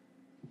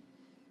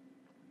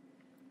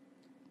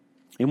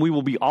 And we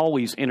will be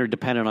always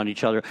interdependent on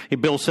each other.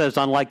 And Bill says,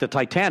 unlike the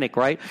Titanic,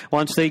 right?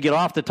 Once they get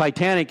off the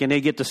Titanic and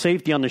they get to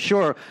safety on the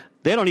shore,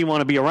 they don't even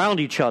want to be around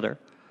each other,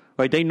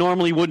 right? They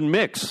normally wouldn't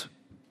mix.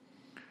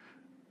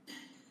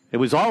 It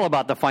was all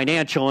about the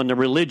financial and the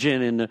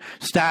religion and the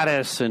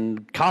status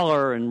and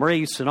color and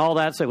race and all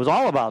that. So it was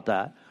all about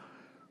that.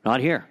 Not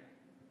here.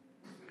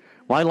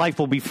 My life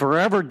will be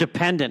forever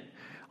dependent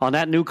on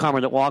that newcomer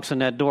that walks in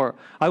that door.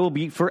 I will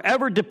be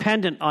forever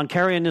dependent on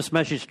carrying this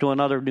message to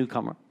another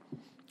newcomer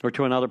or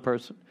to another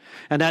person.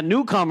 And that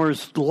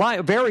newcomer's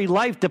very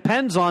life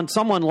depends on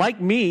someone like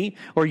me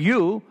or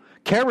you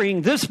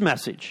carrying this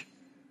message,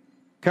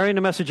 carrying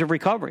the message of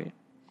recovery.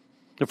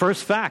 The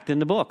first fact in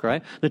the book,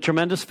 right? The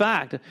tremendous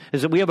fact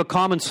is that we have a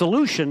common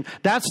solution.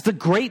 That's the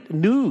great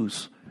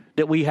news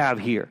that we have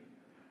here.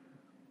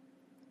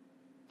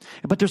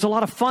 But there's a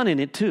lot of fun in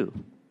it too.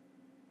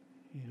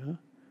 You know?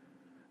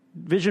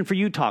 Vision for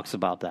You talks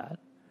about that.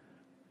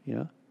 You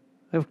know?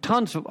 There have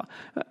tons of,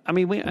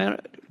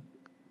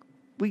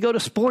 we go to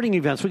sporting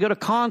events, we go to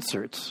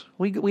concerts,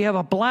 we have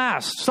a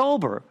blast,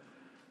 sober.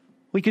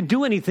 We can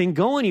do anything,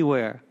 go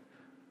anywhere.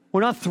 We're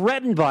not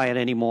threatened by it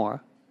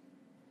anymore.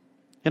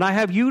 And I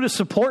have you to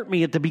support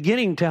me at the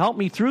beginning to help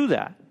me through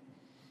that.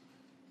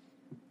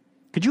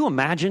 Could you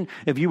imagine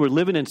if you were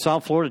living in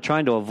South Florida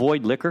trying to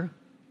avoid liquor?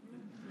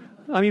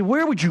 I mean,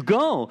 where would you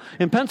go?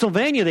 In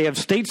Pennsylvania, they have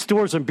state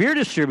stores and beer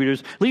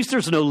distributors. At least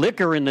there's no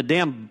liquor in the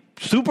damn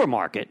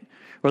supermarket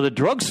or the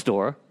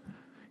drugstore.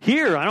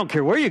 Here, I don't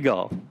care where you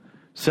go.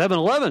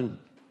 7-Eleven,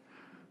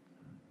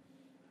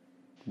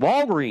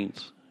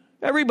 Walgreens,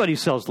 everybody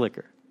sells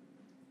liquor.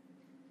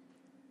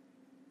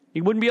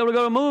 You wouldn't be able to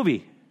go to a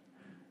movie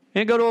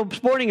and go to a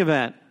sporting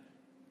event.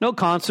 No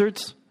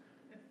concerts.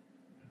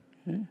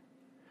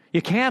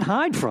 You can't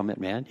hide from it,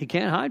 man. You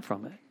can't hide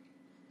from it.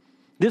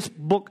 This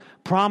book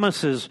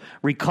promises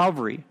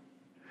recovery,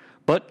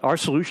 but our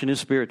solution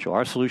is spiritual.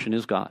 Our solution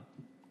is God.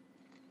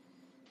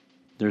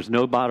 There's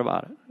no doubt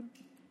about it,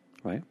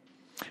 right?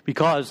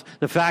 Because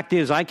the fact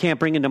is, I can't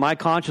bring into my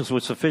conscience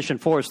with sufficient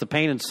force the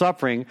pain and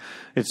suffering.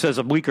 It says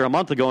a week or a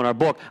month ago in our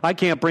book, I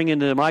can't bring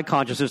into my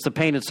consciousness the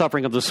pain and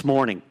suffering of this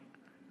morning.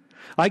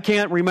 I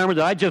can't remember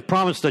that I just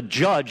promised the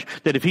judge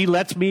that if he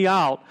lets me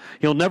out,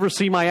 he'll never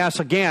see my ass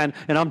again,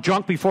 and I'm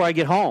drunk before I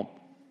get home.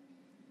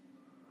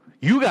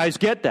 You guys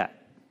get that.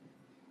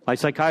 My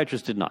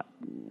psychiatrist did not.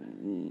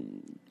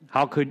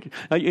 How could...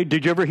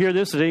 did you ever hear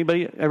this? Did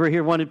anybody ever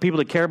hear one of the people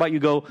that care about you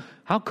go,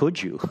 how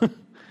could you?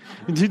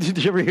 Did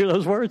you ever hear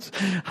those words?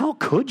 How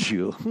could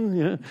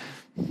you?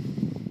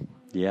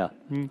 Yeah.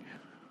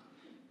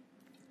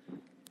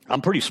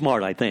 I'm pretty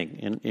smart, I think.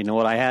 And you know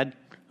what I had?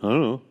 I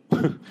don't know.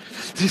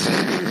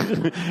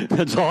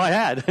 That's all I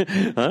had. I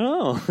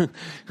don't know.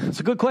 It's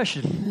a good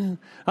question.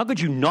 How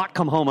could you not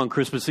come home on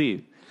Christmas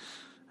Eve?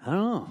 I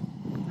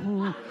don't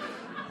know.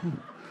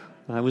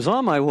 I was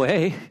on my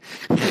way.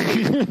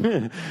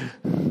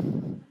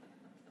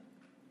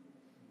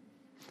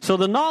 So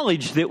the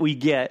knowledge that we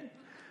get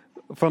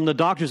from the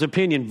doctor's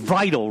opinion,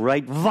 vital,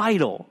 right?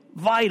 Vital.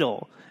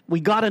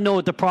 We got to know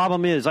what the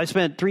problem is. I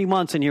spent 3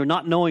 months in here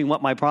not knowing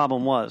what my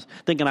problem was,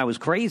 thinking I was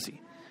crazy.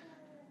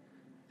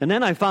 And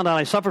then I found out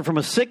I suffered from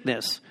a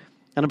sickness,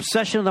 an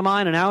obsession of the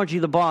mind, an allergy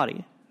of the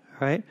body,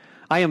 right?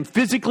 I am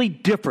physically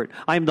different.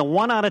 I am the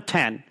 1 out of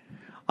 10.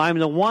 I'm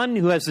the one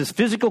who has this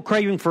physical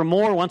craving for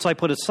more once I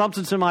put a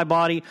substance in my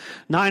body.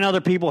 9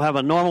 other people have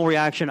a normal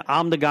reaction.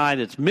 I'm the guy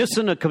that's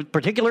missing a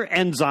particular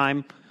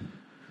enzyme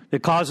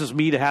that causes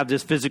me to have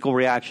this physical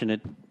reaction. It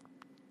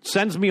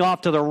sends me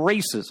off to the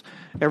races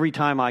every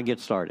time I get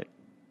started.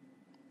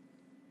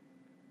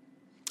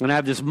 And I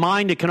have this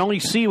mind that can only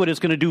see what it's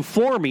going to do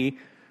for me,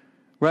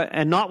 right,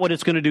 and not what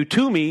it's going to do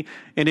to me.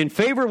 And in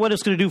favor of what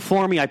it's going to do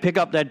for me, I pick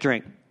up that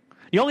drink.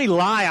 The only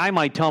lie I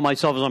might tell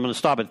myself is I'm going to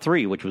stop at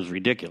 3, which was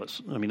ridiculous.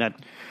 I mean,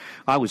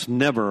 I was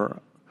never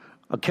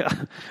a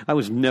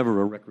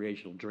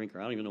recreational drinker.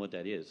 I don't even know what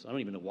that is. I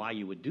don't even know why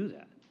you would do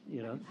that,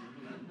 you know.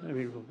 I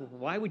mean,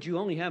 why would you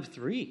only have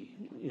 3,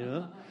 you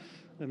know?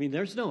 I mean,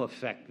 there's no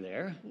effect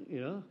there, you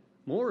know.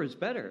 More is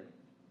better.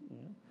 You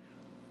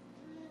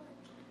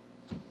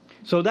know?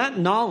 So that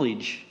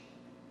knowledge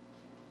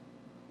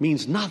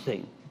means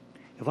nothing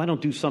if I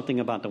don't do something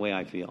about the way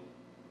I feel.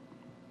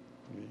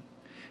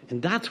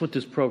 And that's what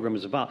this program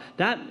is about.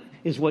 That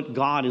is what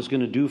God is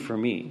going to do for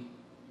me.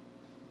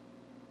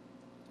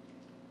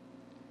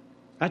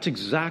 That's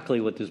exactly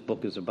what this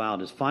book is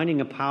about, is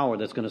finding a power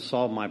that's going to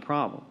solve my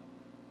problem.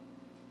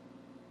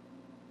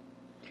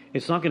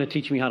 It's not going to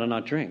teach me how to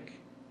not drink.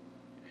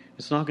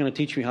 It's not going to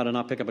teach me how to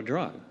not pick up a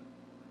drug.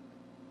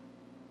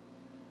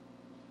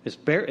 It's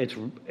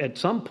at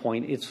some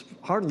point, it's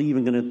hardly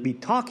even going to be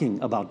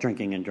talking about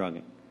drinking and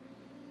drugging.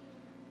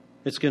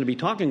 It's going to be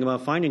talking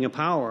about finding a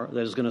power that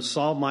is going to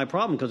solve my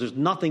problem because there's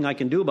nothing I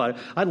can do about it.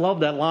 I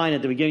love that line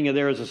at the beginning of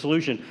There Is a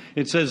Solution.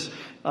 It says,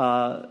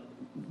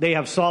 they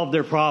have solved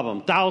their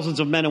problem. Thousands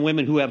of men and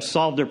women who have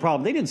solved their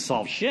problem. They didn't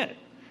solve shit.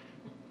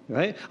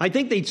 right? I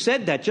think they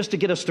said that just to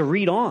get us to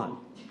read on,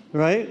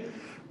 right?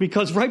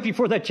 Because right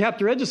before that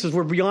chapter ends, it says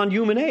we're beyond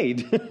human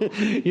aid.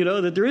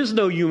 That there is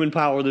no human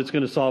power that's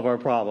going to solve our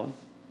problem.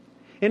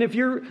 And if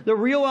you're the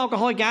real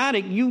alcoholic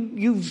addict,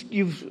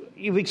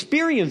 you've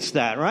experienced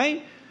that,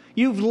 right?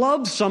 You've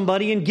loved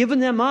somebody and given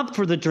them up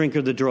for the drink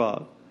or the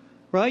drug,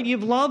 right?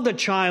 You've loved a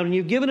child and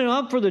you've given it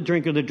up for the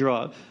drink or the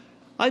drug.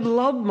 I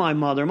loved my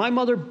mother. My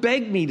mother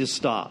begged me to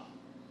stop.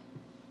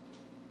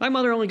 My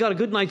mother only got a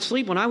good night's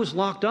sleep when I was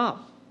locked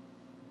up.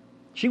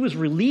 She was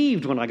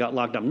relieved when I got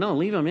locked up. No,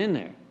 leave him in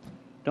there.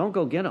 Don't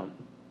go get him.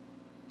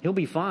 He'll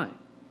be fine.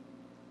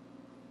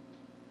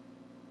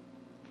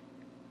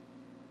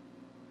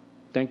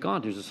 Thank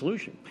God there's a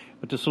solution.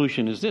 But the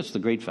solution is this, the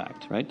great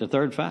fact, right? The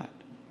third fact,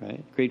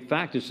 right? Great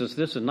fact is just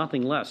this and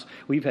nothing less.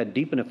 We've had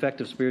deep and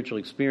effective spiritual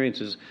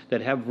experiences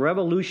that have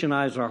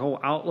revolutionized our whole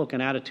outlook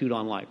and attitude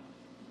on life.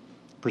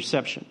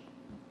 Perception.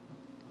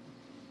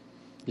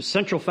 The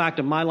central fact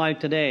of my life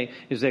today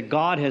is that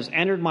God has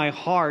entered my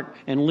heart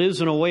and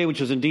lives in a way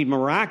which is indeed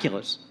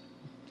miraculous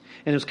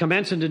and is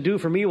commencing to do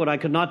for me what I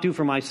could not do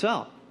for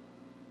myself.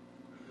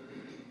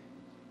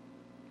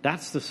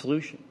 That's the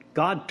solution.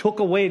 God took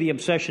away the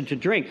obsession to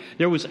drink.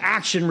 There was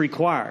action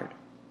required.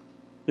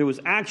 There was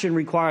action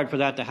required for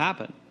that to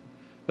happen.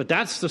 But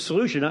that's the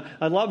solution.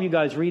 I love you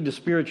guys read the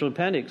spiritual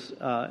appendix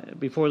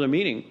before the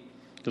meeting,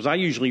 because I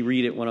usually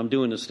read it when I'm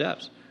doing the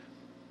steps.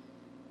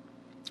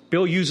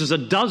 Bill uses a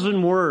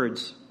dozen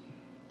words,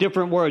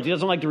 different words. He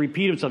doesn't like to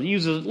repeat himself. He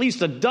uses at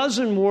least a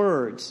dozen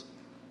words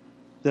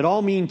that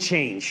all mean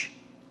change.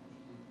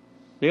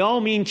 They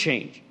all mean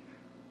change.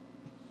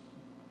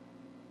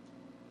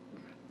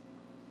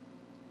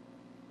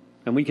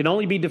 And we can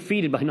only be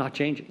defeated by not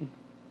changing,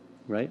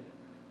 right?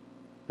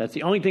 That's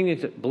the only thing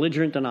that's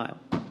belligerent denial.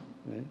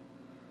 Right?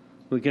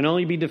 We can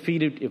only be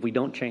defeated if we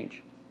don't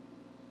change.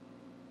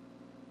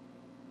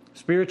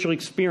 Spiritual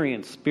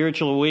experience,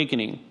 spiritual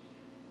awakening.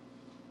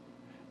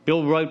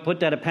 Bill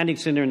put that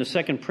appendix in there in the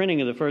second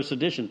printing of the first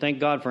edition. Thank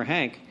God for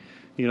Hank.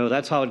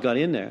 That's how it got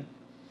in there.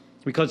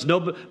 Because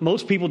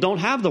most people don't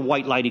have the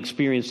white light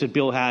experience that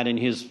Bill had in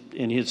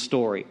his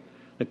story.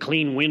 The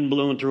clean wind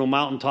blowing through a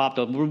mountaintop,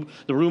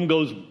 the room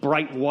goes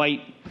bright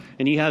white,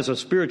 and he has a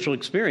spiritual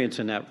experience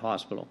in that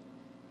hospital.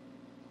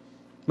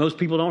 Most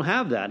people don't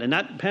have that. And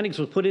that appendix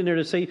was put in there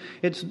to say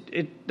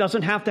it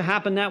doesn't have to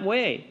happen that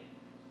way.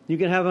 You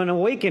can have an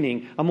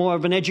awakening, a more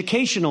of an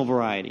educational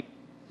variety.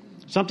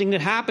 Something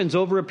that happens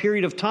over a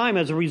period of time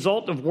as a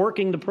result of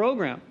working the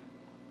program.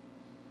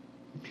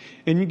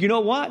 And you know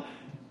what?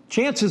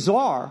 Chances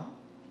are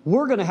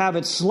we're going to have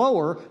it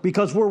slower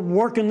because we're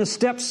working the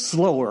steps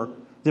slower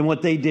than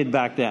what they did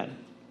back then.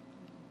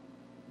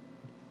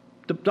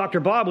 Dr.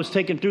 Bob was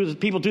taking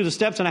people through the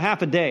steps in a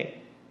half a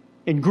day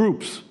in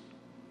groups.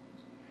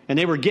 And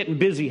they were getting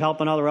busy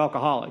helping other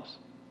alcoholics.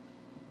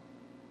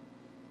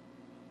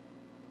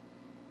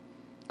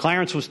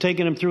 Clarence was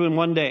taking them through in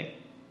one day.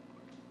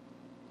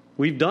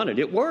 We've done it.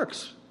 It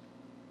works.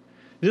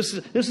 This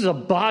is a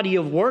body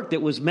of work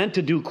that was meant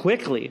to do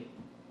quickly.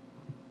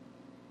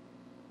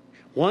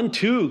 1,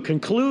 2,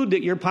 conclude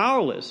that you're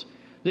powerless.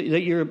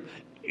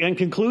 And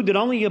conclude that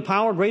only a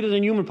power greater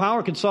than human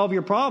power can solve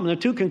your problem. There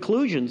are 2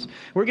 conclusions.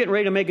 We're getting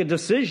ready to make a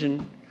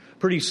decision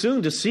pretty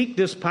soon to seek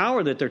this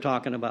power that they're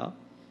talking about.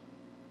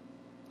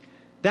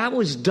 That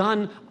was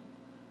done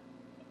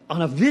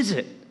on a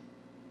visit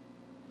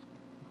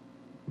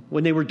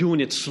when they were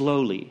doing it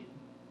slowly.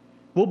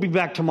 We'll be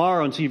back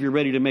tomorrow and see if you're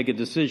ready to make a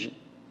decision.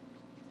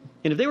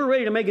 And if they were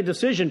ready to make a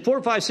decision,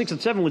 4, 5, 6,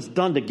 and 7 was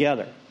done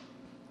together.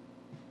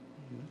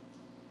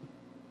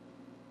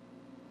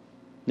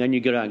 Then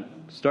you go down,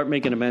 start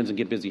making amends and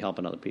get busy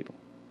helping other people.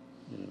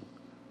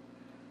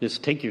 This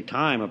take your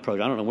time approach.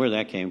 I don't know where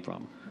that came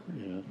from.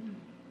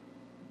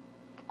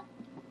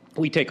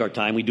 We take our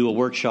time. We do a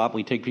workshop.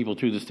 We take people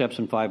through the steps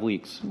in 5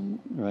 weeks,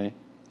 right?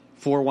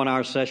 4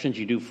 one-hour sessions.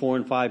 You do 4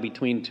 and 5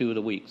 between 2 of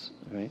the weeks,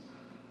 right?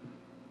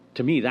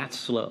 To me, that's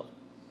slow.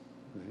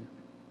 Right?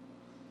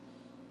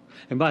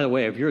 And by the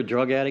way, if you're a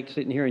drug addict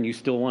sitting here and you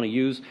still want to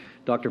use,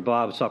 Dr.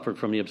 Bob suffered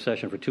from the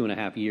obsession for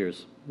 2.5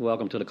 years.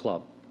 Welcome to the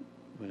club.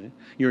 Right?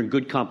 You're in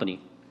good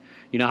company.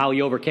 You know how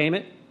he overcame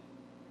it?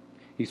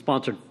 He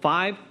sponsored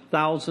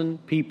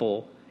 5,000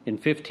 people in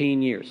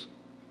 15 years.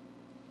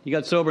 He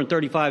got sober in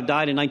 35,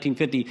 died in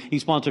 1950. He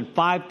sponsored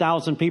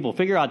 5,000 people.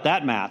 Figure out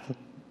that math.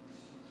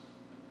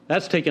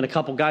 That's taking a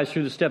couple guys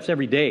through the steps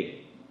every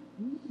day.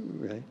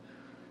 Right?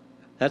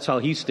 That's how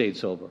he stayed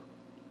sober.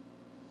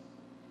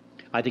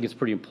 I think it's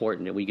pretty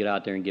important that we get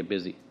out there and get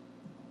busy.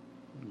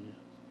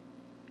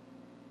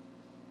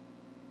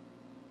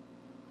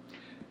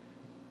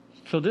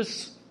 So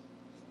this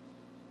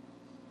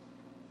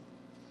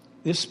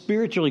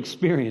spiritual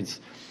experience,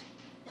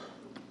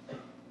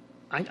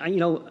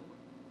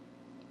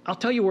 I'll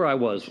tell you where I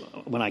was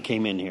when I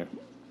came in here.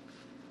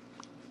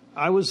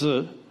 I was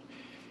a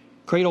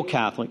cradle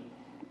Catholic.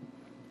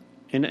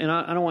 And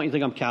I don't want you to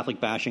think I'm Catholic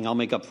bashing. I'll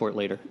make up for it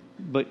later.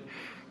 But,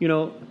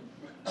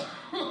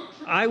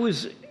 I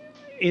was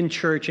in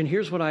church, and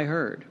here's what I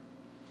heard.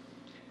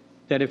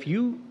 That if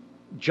you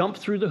jump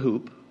through the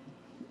hoop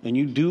and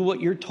you do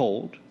what you're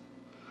told,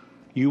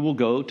 you will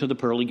go to the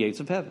pearly gates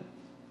of heaven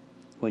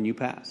when you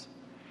pass.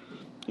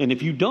 And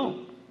if you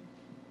don't,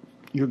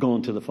 you're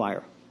going to the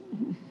fire.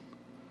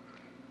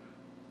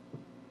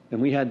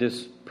 And we had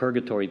this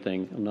purgatory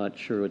thing. I'm not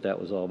sure what that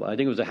was all about. I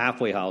think it was a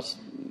halfway house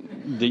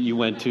that you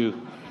went to.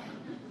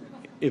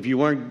 If you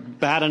weren't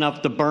bad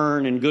enough to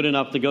burn and good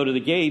enough to go to the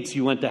gates,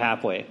 you went to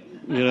halfway,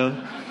 you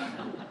know.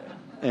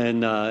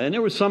 And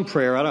there was some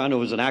prayer. I don't know, it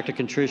was an act of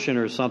contrition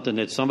or something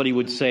that somebody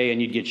would say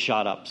and you'd get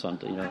shot up,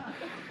 something, you know.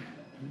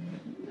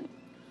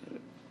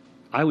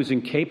 I was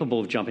incapable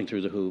of jumping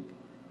through the hoop.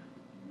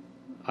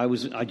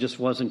 I just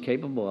wasn't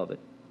capable of it.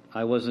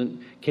 I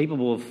wasn't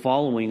capable of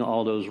following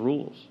all those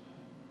rules.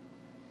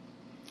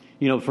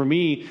 You know, for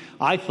me,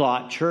 I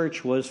thought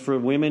church was for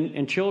women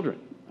and children.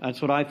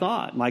 That's what I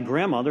thought. My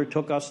grandmother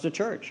took us to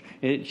church.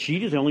 She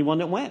was the only one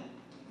that went.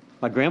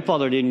 My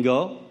grandfather didn't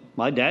go.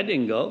 My dad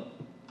didn't go.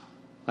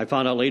 I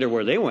found out later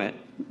where they went.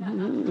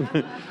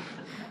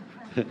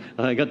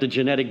 I got the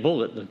genetic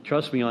bullet.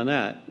 Trust me on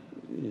that.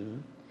 You know.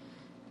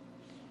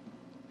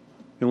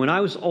 And when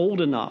I was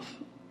old enough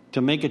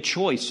to make a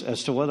choice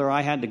as to whether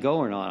I had to go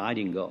or not, I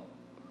didn't go.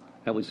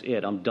 That was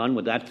it. I'm done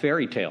with that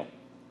fairy tale.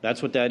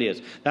 That's what that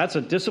is. That's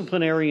a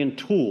disciplinarian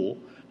tool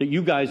that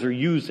you guys are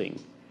using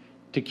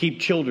to keep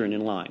children in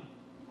line.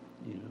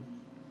 You know?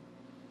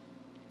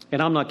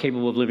 And I'm not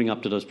capable of living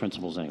up to those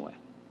principles anyway.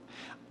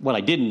 What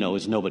I didn't know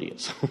is nobody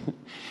is.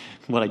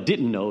 What I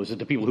didn't know is that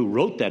the people who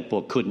wrote that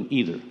book couldn't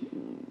either.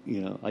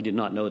 You know, I did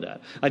not know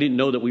that. I didn't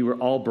know that we were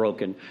all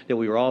broken, that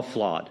we were all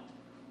flawed,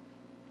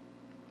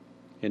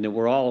 and that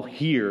we're all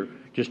here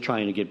just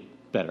trying to get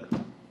better.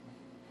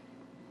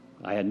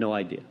 I had no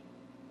idea.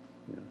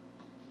 You know.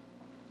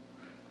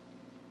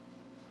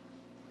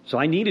 So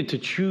I needed to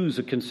choose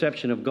a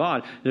conception of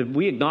God.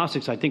 We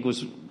agnostics, I think,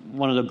 was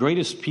one of the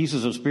greatest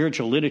pieces of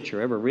spiritual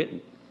literature ever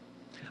written.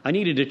 I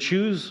needed to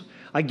choose.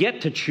 I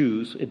get to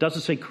choose. It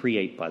doesn't say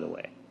create, by the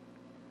way.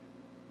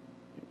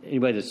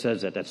 Anybody that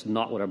says that, that's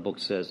not what our book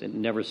says. It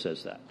never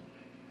says that.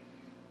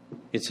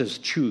 It says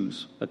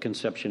choose a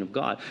conception of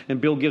God. And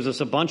Bill gives us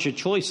a bunch of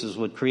choices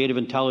with creative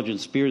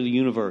intelligence, spirit of the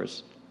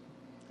universe,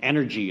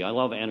 energy. I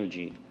love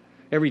energy.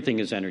 Everything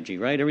is energy,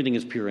 right? Everything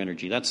is pure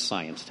energy. That's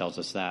science tells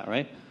us that,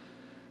 right?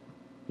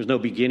 There's no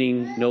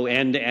beginning, no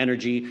end to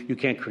energy. You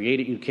can't create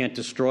it. You can't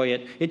destroy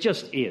it. It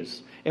just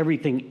is.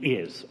 Everything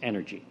is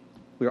energy.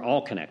 We're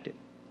all connected.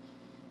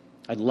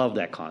 I love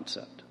that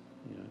concept.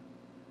 You know?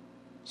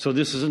 So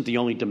this isn't the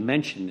only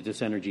dimension that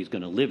this energy is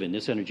going to live in.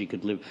 This energy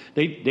could live.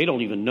 They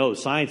don't even know.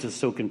 Science is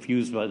so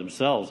confused by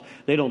themselves.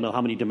 They don't know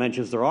how many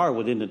dimensions there are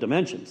within the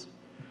dimensions.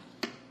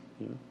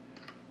 You know?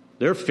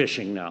 They're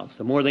fishing now.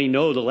 The more they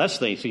know, the less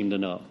they seem to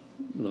know.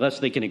 The less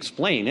they can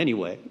explain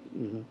anyway.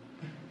 You know?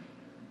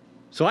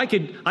 So I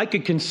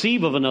could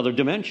conceive of another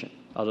dimension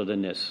other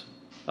than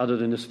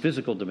this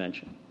physical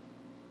dimension.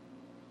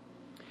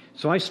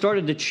 So I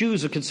started to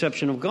choose a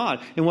conception of God.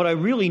 And what I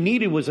really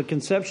needed was a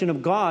conception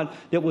of God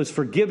that was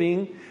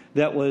forgiving,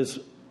 that was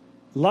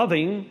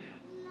loving,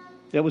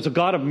 that was a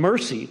God of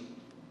mercy.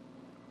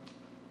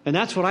 And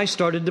that's what I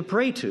started to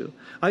pray to.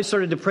 I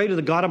started to pray to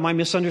the God of my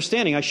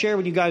misunderstanding. I shared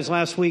with you guys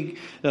last week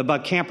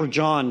about Camper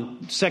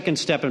John, second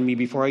step in me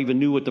before I even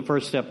knew what the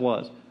first step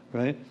was,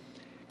 right?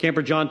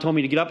 Camper John told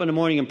me to get up in the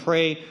morning and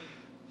pray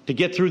to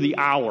get through the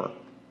hour,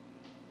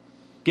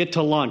 get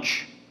to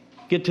lunch,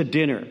 get to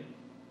dinner.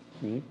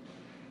 Right?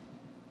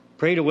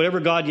 Pray to whatever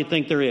God you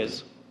think there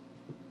is.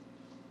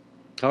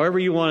 However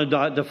you want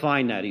to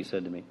define that, he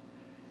said to me.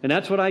 And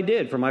that's what I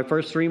did for my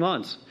first 3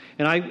 months.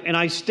 And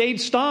I stayed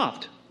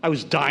stopped. I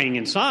was dying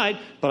inside,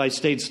 but I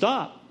stayed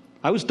stopped.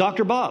 I was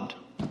Dr. Bobbed.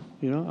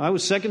 You know, I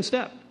was second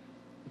step.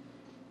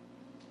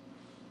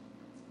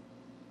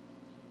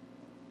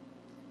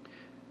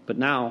 But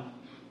now,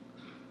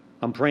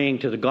 I'm praying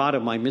to the God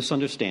of my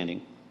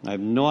misunderstanding. I have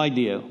no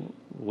idea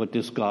what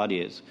this God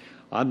is.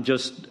 I'm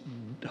just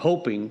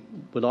hoping,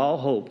 with all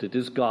hope, that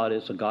this God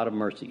is a God of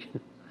mercy.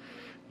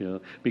 You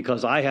know,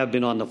 because I have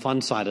been on the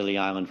fun side of the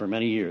island for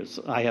many years.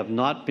 I have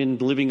not been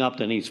living up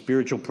to any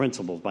spiritual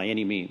principles by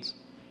any means.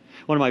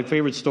 One of my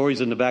favorite stories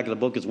in the back of the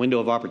book is Window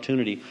of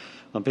Opportunity.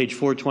 On page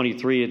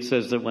 423, it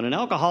says that when an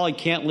alcoholic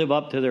can't live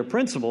up to their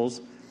principles,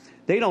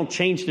 they don't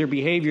change their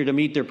behavior to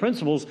meet their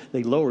principles,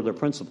 they lower their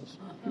principles.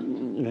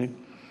 Okay?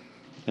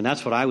 And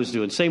that's what I was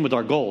doing. Same with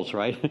our goals,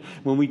 right?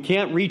 When we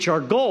can't reach our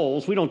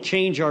goals, we don't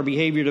change our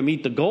behavior to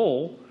meet the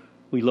goal,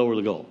 we lower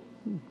the goal.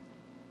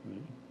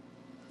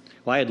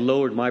 Well, I had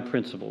lowered my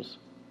principles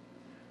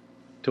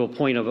to a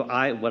point of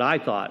what I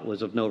thought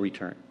was of no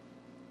return.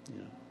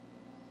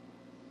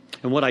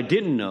 And what I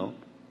didn't know,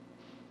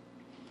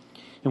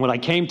 and what I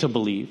came to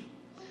believe,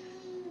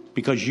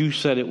 because you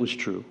said it was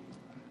true,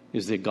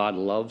 is that God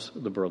loves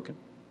the broken.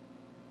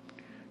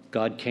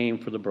 God came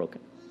for the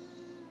broken.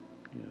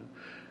 You know?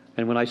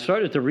 And when I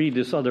started to read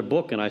this other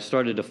book, and I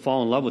started to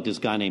fall in love with this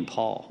guy named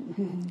Paul,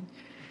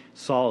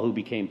 Saul, who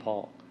became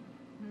Paul,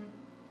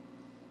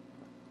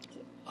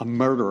 a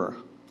murderer,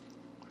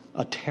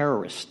 a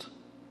terrorist,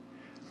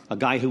 a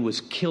guy who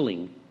was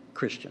killing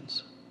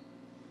Christians.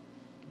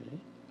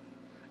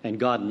 and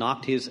God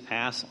knocked his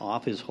ass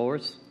off his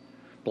horse,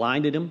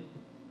 blinded him,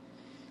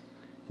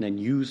 and then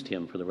used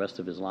him for the rest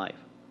of his life.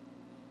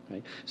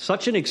 Right?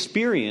 Such an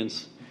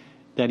experience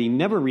that he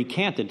never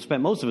recanted,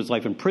 spent most of his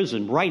life in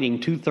prison writing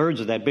 2/3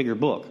 of that bigger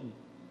book.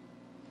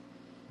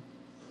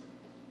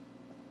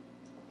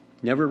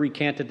 Never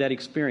recanted that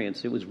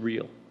experience. It was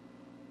real.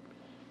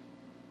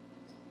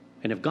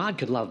 And if God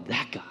could love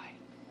that guy,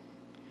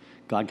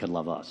 God could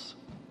love us.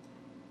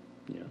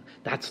 You know,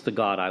 that's the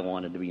God I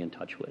wanted to be in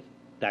touch with.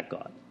 That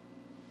God.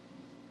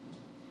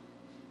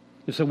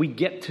 And so we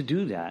get to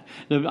do that.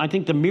 I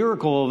think the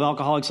miracle of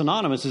Alcoholics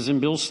Anonymous is in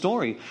Bill's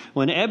story.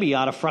 When Ebby,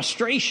 out of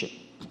frustration,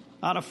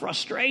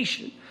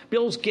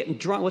 Bill's getting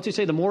drunk. What's he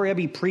say? The more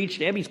Ebby preached,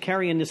 Ebby's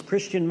carrying this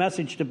Christian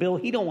message to Bill.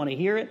 He don't want to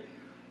hear it.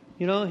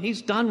 You know,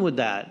 he's done with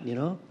that, you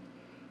know.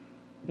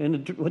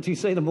 And what's he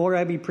say? The more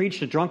Ebby preached,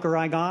 the drunker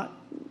I got.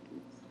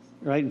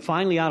 Right? And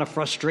finally, out of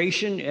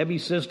frustration, Ebby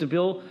says to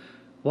Bill,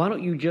 why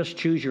don't you just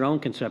choose your own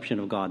conception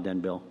of God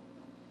then, Bill?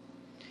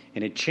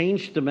 And it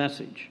changed the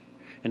message.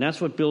 And that's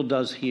what Bill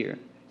does here.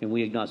 And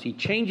we acknowledge. He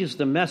changes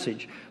the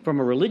message from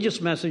a religious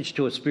message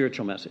to a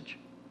spiritual message.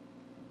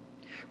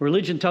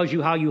 Religion tells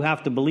you how you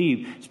have to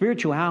believe.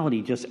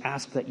 Spirituality just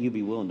asks that you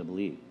be willing to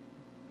believe.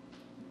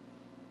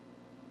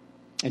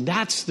 And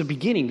that's the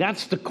beginning.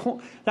 That's the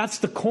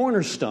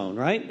cornerstone,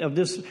 right, of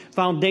this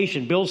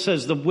foundation. Bill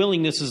says the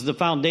willingness is the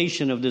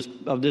foundation of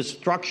this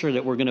structure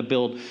that we're going to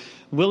build.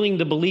 Willing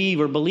to believe,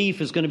 or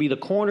belief, is going to be the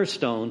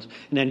cornerstones.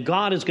 And then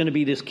God is going to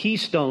be this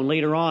keystone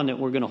later on that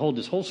we're going to hold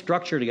this whole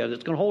structure together.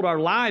 It's going to hold our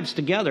lives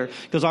together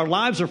because our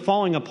lives are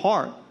falling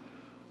apart.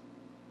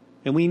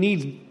 And we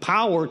need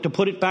power to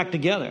put it back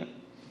together.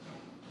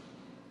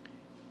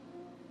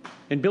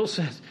 And Bill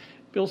says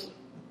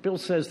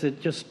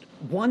that just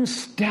one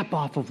step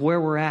off of where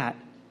we're at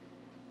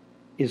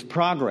is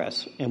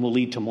progress and will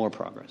lead to more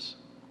progress.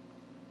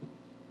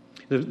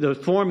 The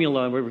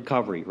formula of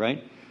recovery,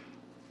 right?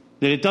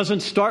 That it doesn't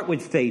start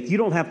with faith. You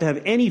don't have to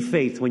have any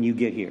faith when you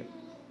get here.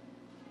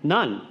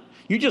 None.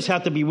 You just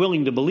have to be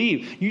willing to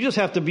believe. You just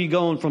have to be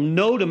going from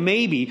no to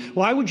maybe.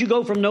 Why would you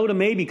go from no to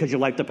maybe? Because your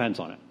life depends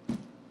on it.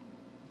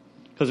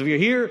 Because if you're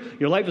here,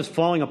 your life is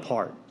falling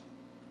apart.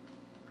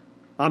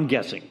 I'm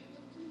guessing.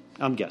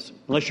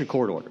 Unless you're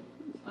court ordered.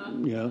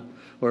 You know,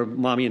 or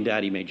mommy and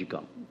daddy made you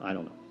come. I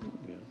don't know.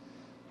 You know,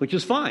 which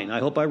is fine. I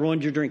hope I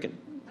ruined your drinking.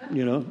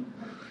 You know.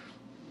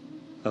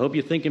 I hope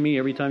you think of me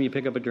every time you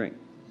pick up a drink.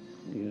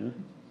 You know.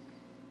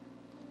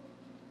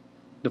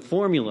 The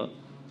formula,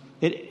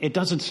 it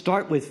doesn't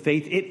start with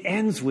faith. It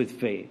ends with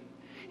faith.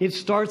 It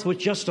starts with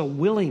just a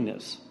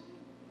willingness.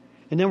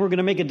 And then we're going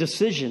to make a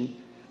decision.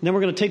 And then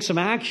we're going to take some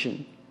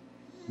action.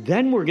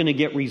 Then we're going to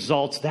get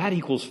results. That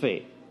equals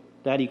faith.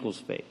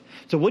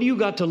 So what do you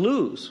got to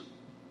lose?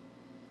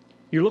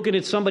 You're looking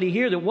at somebody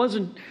here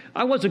that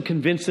I wasn't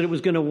convinced that it was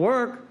going to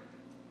work,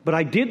 but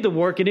I did the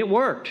work and it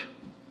worked.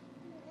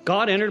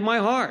 God entered my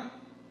heart.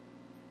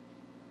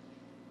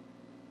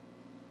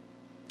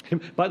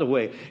 By the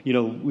way, you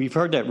know, we've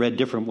heard that read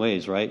different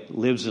ways, right?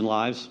 Lives and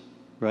lives,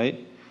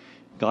 right?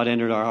 God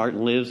entered our heart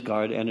and lives.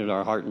 God entered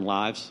our heart and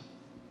lives,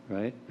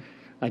 right?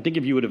 I think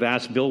if you would have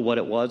asked Bill what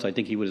it was, I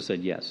think he would have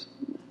said yes.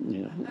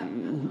 You know.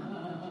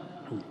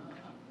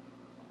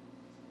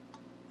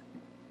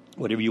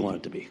 Whatever you want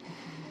it to be.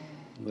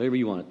 Whatever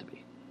you want it to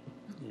be.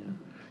 Yeah.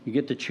 You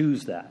get to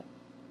choose that.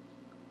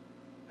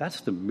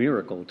 That's the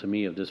miracle to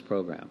me of this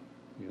program.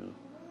 You know.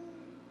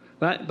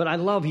 But I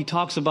love, he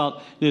talks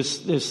about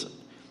this,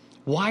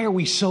 why are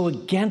we so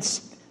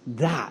against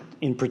that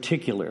in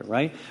particular,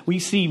 right? We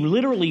see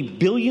literally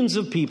billions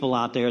of people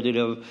out there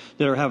that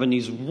are having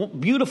these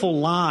beautiful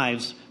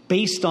lives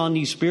based on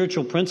these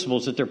spiritual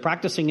principles that they're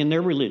practicing in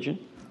their religion.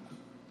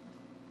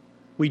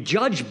 We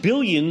judge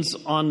billions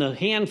on the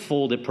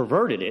handful that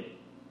perverted it,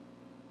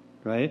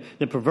 right?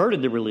 That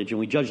perverted the religion.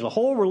 We judge the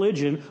whole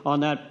religion on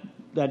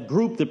that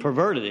group that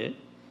perverted it.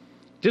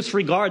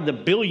 Disregard the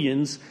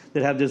billions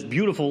that have this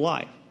beautiful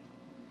life.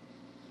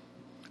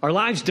 Our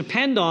lives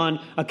depend on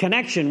a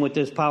connection with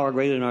this power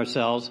greater than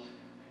ourselves.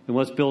 And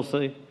what's Bill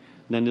say? And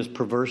then this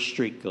perverse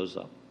streak goes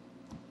up.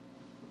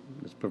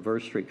 This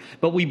perverse streak.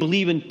 But we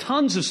believe in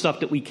tons of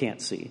stuff that we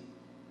can't see.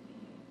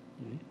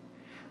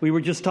 We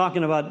were just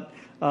talking about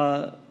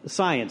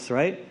science,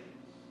 right?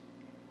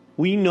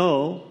 We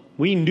knew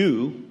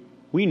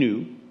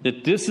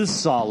that this is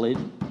solid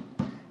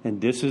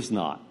and this is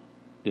not.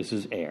 This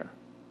is air,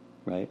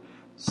 right?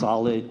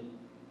 Solid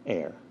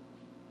air.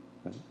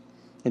 Right?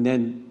 And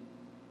then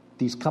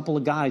these couple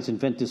of guys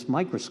invent this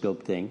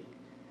microscope thing,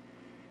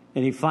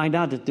 and they find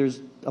out that there's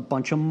a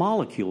bunch of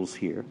molecules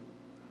here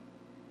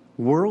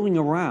whirling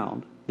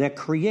around that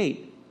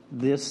create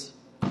this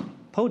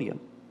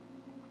podium.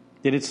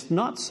 That it's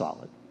not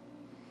solid.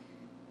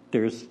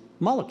 There's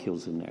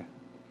molecules in there.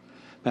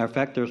 Matter of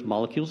fact, there's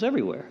molecules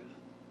everywhere,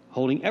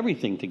 holding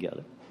everything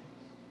together.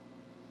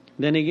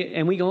 Then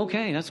we go,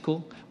 okay, that's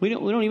cool. We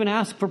don't even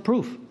ask for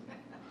proof,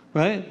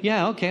 right?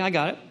 Yeah, okay, I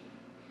got it.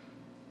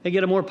 They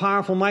get a more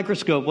powerful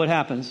microscope. What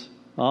happens?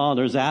 Oh,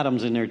 there's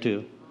atoms in there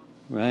too,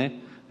 right?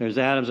 There's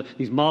atoms.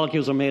 These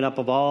molecules are made up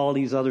of all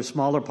these other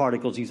smaller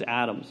particles, these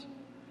atoms.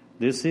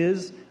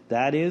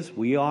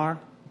 We are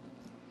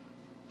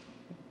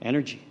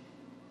energy.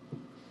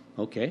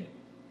 Okay,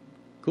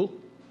 cool.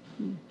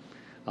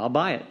 I'll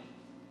buy it.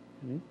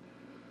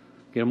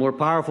 Get a more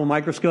powerful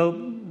microscope.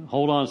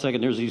 Hold on a second.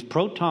 There's these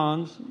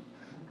protons,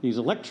 these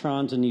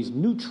electrons, and these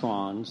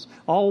neutrons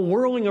all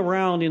whirling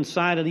around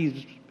inside of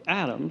these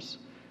atoms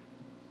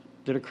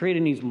that are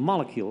creating these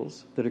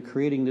molecules that are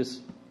creating this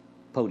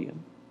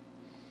podium.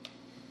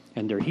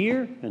 And they're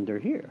here, and they're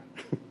here.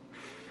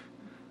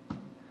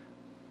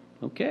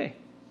 Okay.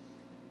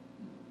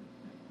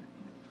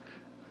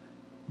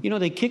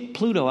 They kicked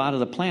Pluto out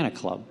of the Planet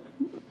Club.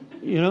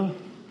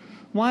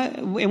 Why?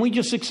 And we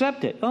just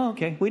accept it. Oh,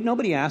 okay.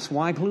 Nobody asked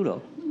why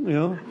Pluto.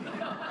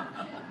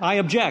 I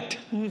object.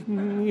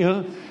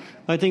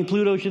 I think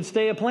Pluto should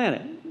stay a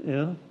planet.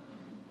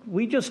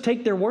 We just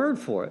take their word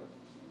for it.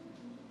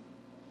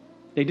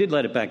 They did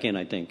let it back in,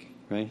 I think,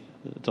 right?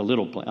 It's a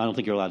little planet. I don't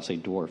think you're allowed to say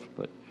dwarf,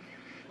 but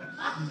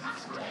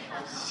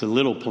it's a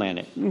little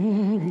planet.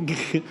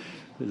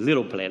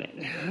 Little planet.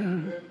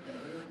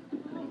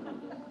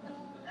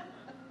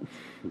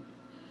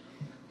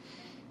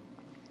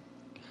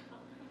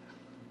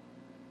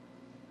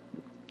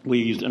 We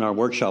used in our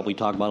workshop, we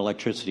talk about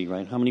electricity,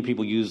 right? How many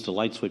people used the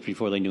light switch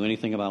before they knew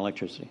anything about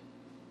electricity?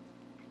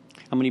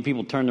 How many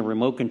people turned the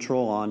remote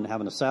control on,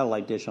 having a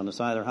satellite dish on the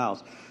side of their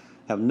house,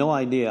 have no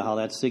idea how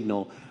that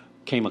signal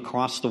came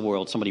across the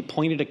world? Somebody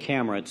pointed a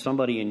camera at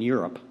somebody in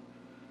Europe.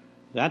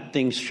 That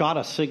thing shot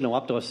a signal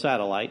up to a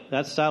satellite.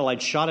 That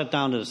satellite shot it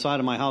down to the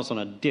side of my house on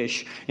a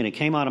dish, and it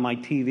came out of my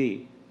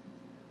TV.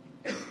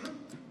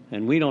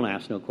 And we don't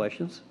ask no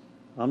questions.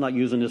 I'm not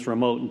using this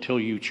remote until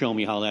you show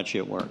me how that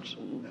shit works.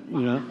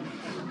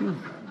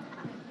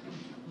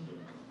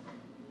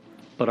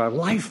 But our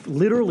life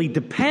literally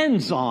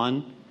depends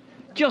on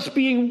just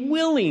being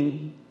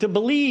willing to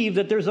believe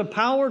that there's a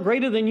power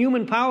greater than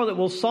human power that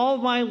will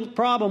solve my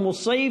problem, will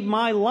save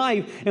my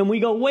life. And we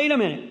go, wait a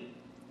minute,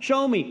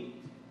 show me.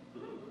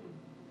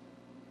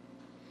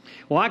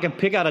 Well, I can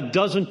pick out a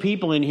dozen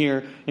people in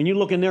here, and you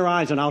look in their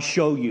eyes, and I'll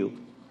show you.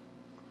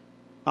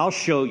 I'll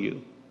show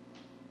you.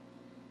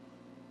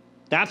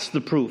 That's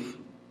the proof.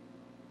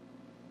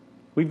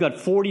 We've got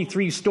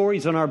 43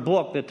 stories in our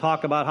book that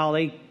talk about how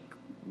they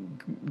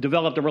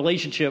developed a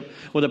relationship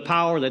with a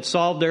power that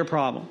solved their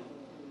problem.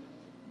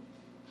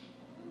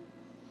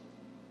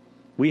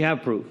 We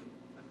have proof.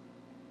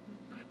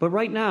 But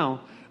right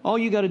now, all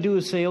you got to do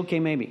is say, okay,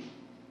 maybe.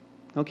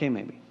 Okay,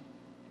 maybe.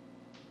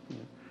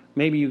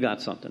 Maybe you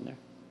got something there.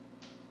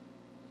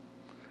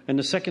 And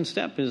the second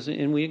step is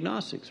in we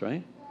agnostics,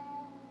 right?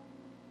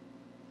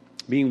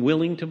 Being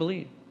willing to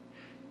believe.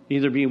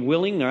 Either being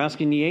willing, they're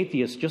asking the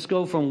atheist, just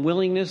go from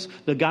willingness,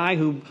 the guy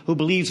who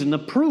believes in the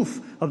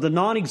proof of the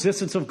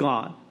non-existence of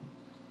God.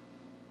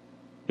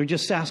 They're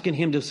just asking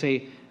him to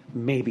say,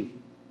 maybe.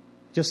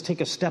 Just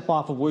take a step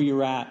off of where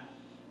you're at.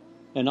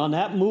 And on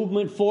that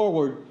movement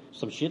forward,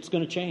 some shit's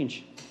going to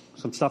change.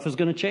 Some stuff is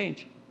going to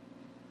change.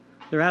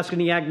 They're asking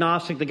the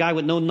agnostic, the guy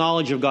with no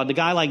knowledge of God, the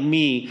guy like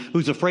me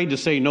who's afraid to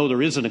say, no,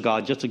 there isn't a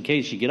God, just in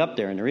case you get up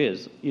there and there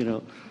is,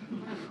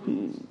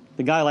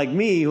 The guy like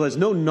me who has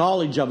no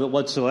knowledge of it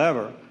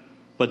whatsoever,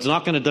 but's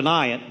not going to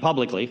deny it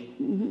publicly.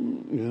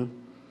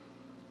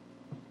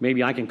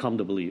 Maybe I can come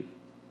to believe.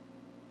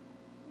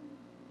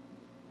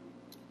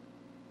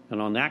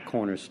 And on that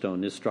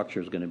cornerstone, this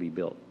structure is going to be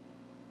built.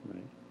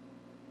 Right?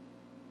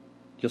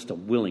 Just a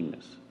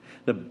willingness.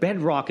 The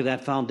bedrock of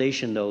that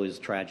foundation, though, is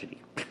tragedy.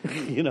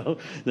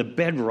 The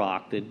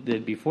bedrock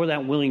that before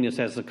that willingness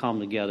has to come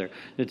together,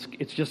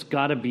 it's just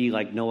got to be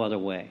like no other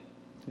way.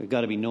 There's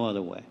got to be no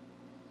other way.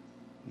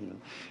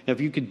 If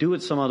you could do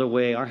it some other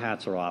way, our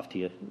hats are off to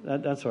you.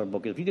 That's our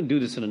book. If you can do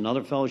this in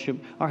another fellowship,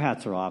 our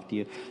hats are off to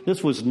you.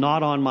 This was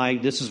not on my,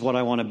 this is what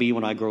I want to be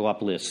when I grow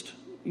up list.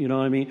 You know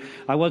what I mean?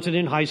 I wasn't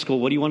in high school.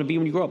 What do you want to be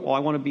when you grow up? Oh, I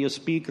want to be a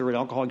speaker at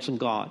Alcoholics and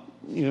God.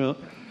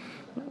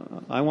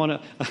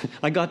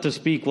 I got to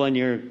speak one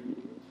year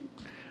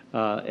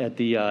at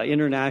the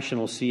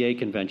International CA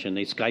Convention.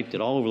 They Skyped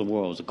it all over the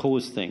world. It was the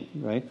coolest thing,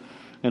 right?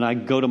 And I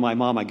go to my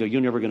mom. I go,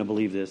 you're never going to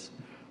believe this.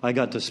 I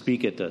got to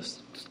speak at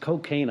this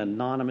Cocaine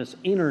Anonymous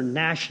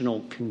International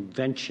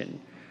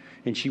Convention.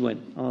 And she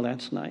went, oh,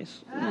 that's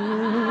nice.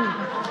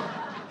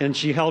 And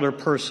she held her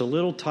purse a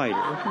little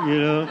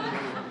tighter,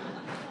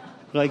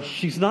 Like,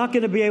 she's not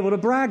going to be able to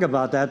brag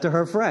about that to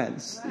her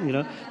friends,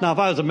 Now, if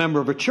I was a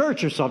member of a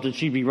church or something,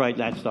 she'd be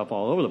writing that stuff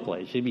all over the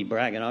place. She'd be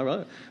bragging all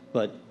over.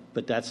 But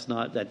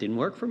that didn't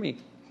work for me.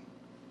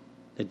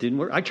 It didn't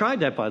work. I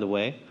tried that, by the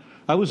way.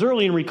 I was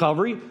early in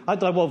recovery. I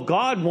thought, well, if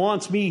God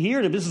wants me here,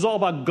 and if this is all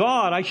about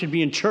God, I should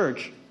be in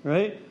church,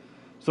 right?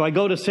 So I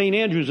go to St.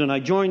 Andrews and I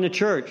join the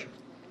church.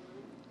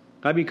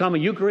 I become a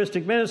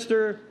Eucharistic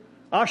minister,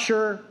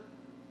 usher.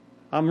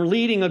 I'm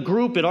leading a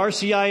group at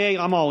RCIA.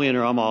 I'm all in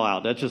or I'm all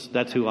out.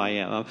 That's who I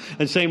am.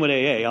 And same with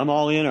AA. I'm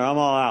all in or I'm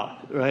all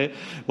out, right?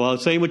 Well,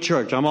 same with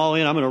church. I'm all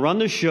in. I'm going to run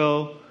the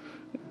show.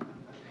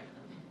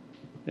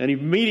 And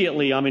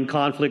immediately I'm in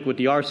conflict with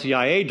the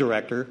RCIA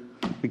director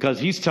because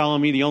he's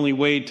telling me the only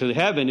way to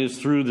heaven is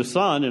through the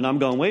Son, and I'm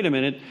going, wait a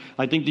minute,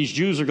 I think these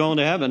Jews are going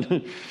to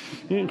heaven.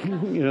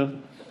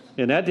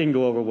 And that didn't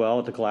go over well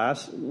at the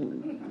class.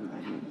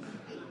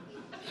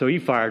 So he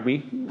fired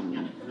me.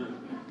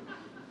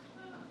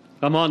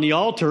 I'm on the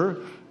altar,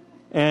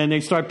 and they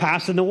start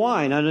passing the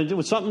wine. And it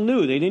was something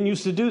new. They didn't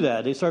used to do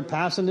that. They start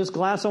passing this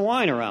glass of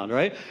wine around,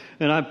 right?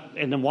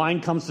 And the wine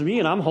comes to me,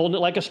 and I'm holding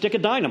it like a stick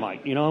of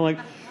dynamite, and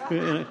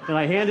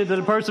I hand it to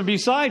the person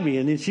beside me,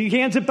 and then she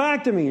hands it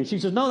back to me, and she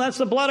says, no, that's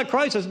the blood of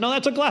Christ. I said, no,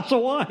 that's a glass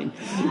of wine.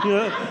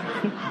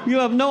 You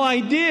have no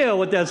idea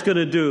what that's going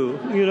to do,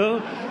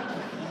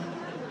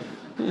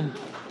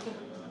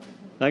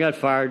 I got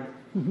fired.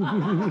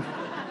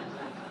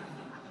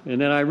 And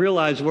then I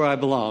realized where I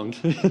belonged,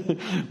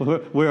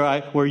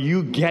 where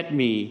you get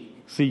me.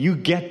 See, you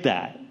get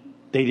that.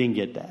 They didn't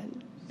get that.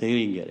 They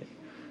didn't get it.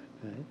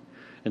 Right?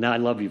 And I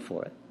love you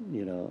for it,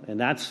 And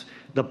that's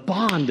the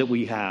bond that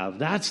we have.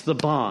 That's the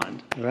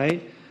bond,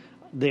 right?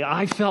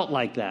 I felt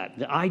like that.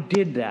 I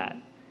did that.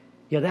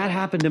 Yeah, that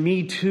happened to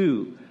me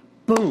too.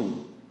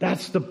 Boom.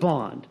 That's the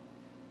bond.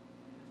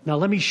 Now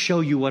let me show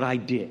you what I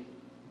did.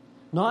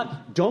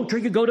 Not, don't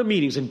drink and go to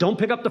meetings and don't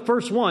pick up the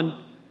first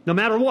one, no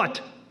matter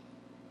what.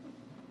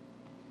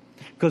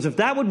 Because if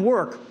that would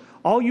work,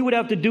 all you would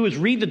have to do is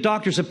read the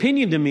doctor's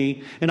opinion to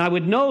me, and I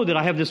would know that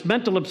I have this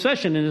mental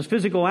obsession and this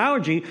physical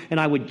allergy, and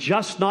I would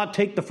just not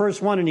take the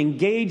first one and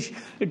engage,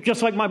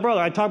 just like my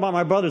brother. I talk about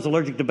my brother's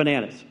allergic to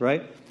bananas,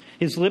 right?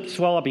 His lips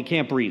swell up. He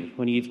can't breathe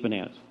when he eats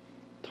bananas.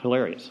 It's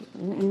hilarious.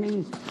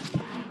 When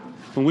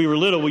we were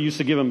little, we used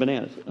to give him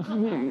bananas.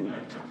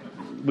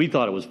 We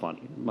thought it was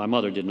funny. My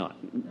mother did not.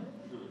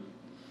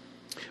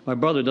 My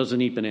brother doesn't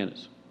eat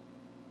bananas.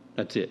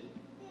 That's it.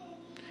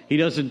 He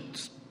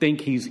doesn't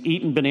think he's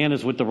eating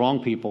bananas with the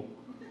wrong people.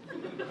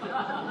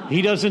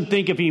 He doesn't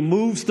think if he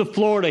moves to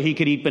Florida he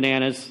could eat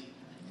bananas.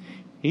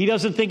 He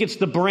doesn't think it's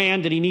the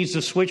brand that he needs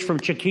to switch from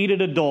Chiquita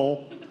to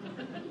Dole.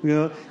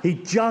 He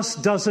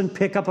just doesn't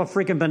pick up a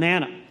freaking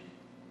banana.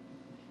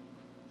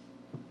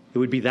 It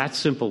would be that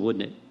simple,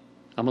 wouldn't it?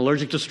 I'm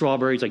allergic to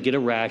strawberries. I get a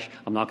rash.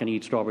 I'm not going to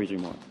eat strawberries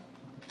anymore.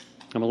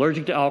 I'm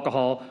allergic to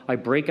alcohol. I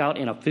break out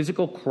in a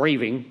physical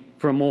craving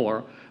for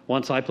more.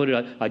 Once I put it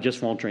out, I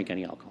just won't drink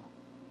any alcohol.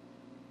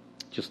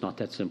 Just not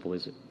that simple,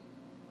 is it?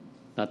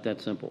 Not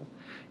that simple.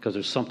 Because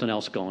there's something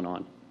else going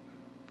on.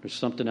 There's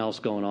something else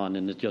going on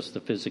than just the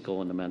physical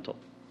and the mental.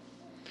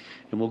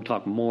 And we'll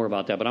talk more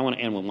about that, but I want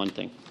to end with one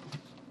thing.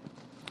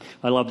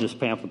 I love this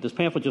pamphlet. This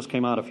pamphlet just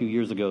came out a few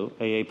years ago.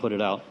 AA put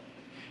it out.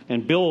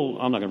 And Bill,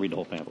 I'm not going to read the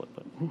whole pamphlet,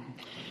 but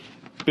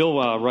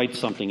Bill writes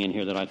something in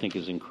here that I think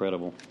is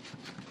incredible.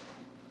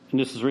 And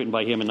this is written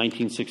by him in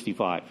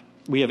 1965.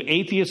 We have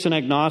atheists and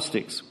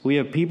agnostics. We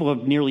have people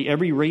of nearly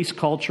every race,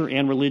 culture,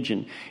 and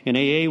religion. In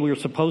AA, we are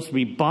supposed to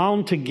be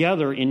bound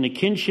together in the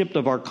kinship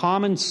of our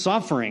common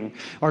suffering.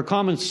 Our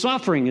common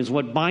suffering is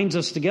what binds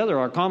us together,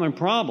 our common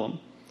problem.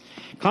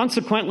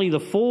 Consequently, the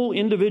full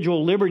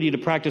individual liberty to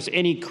practice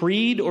any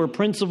creed or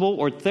principle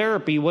or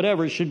therapy,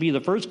 whatever, should be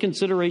the first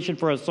consideration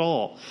for us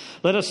all.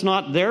 Let us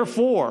not,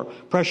 therefore,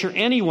 pressure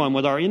anyone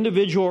with our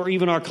individual or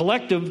even our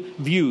collective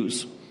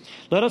views.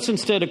 Let us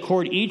instead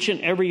accord each and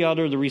every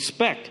other the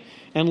respect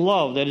and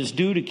love that is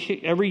due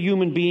to every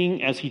human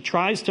being as he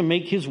tries to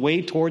make his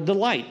way toward the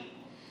light.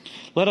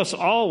 Let us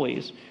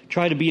always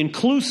try to be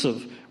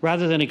inclusive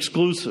rather than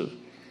exclusive.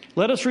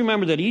 Let us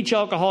remember that each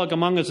alcoholic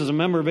among us is a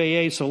member of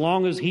AA so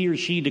long as he or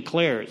she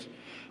declares,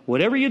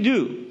 whatever you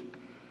do,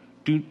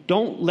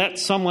 don't let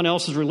someone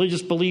else's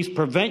religious beliefs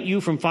prevent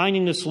you from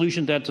finding the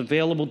solution that's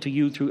available to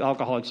you through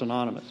Alcoholics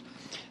Anonymous.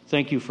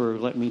 Thank you for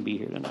letting me be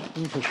here tonight.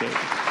 I appreciate it.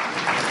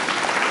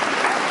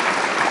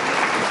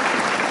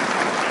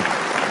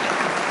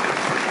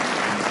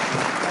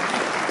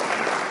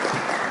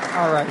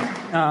 All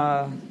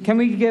right. Can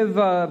we give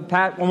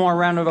Pat one more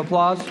round of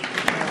applause?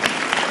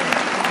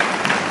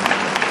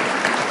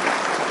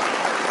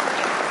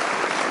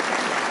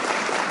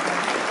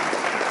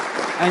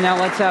 And now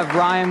let's have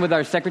Ryan with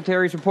our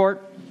secretary's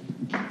report.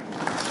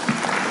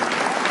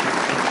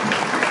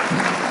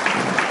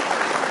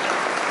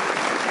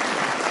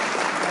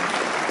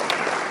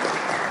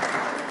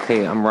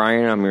 Hey, I'm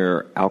Ryan. I'm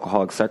your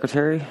alcoholic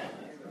secretary.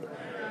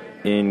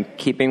 In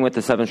keeping with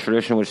the seventh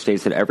tradition, which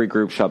states that every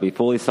group shall be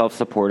fully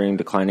self-supporting,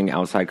 declining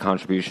outside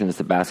contributions,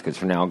 the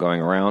baskets are now going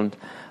around.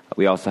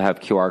 We also have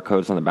QR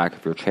codes on the back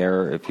of your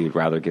chair if you'd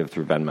rather give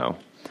through Venmo.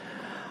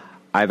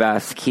 I've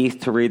asked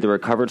Keith to read the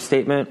recovered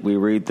statement. We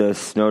read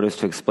this notice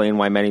to explain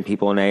why many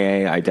people in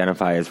AA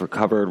identify as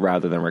recovered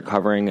rather than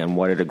recovering and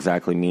what it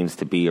exactly means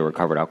to be a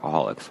recovered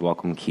alcoholic. So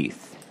welcome,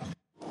 Keith.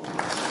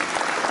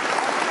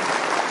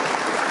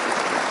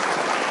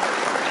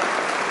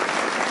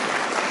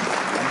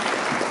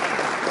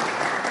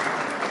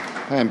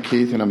 Hi, I'm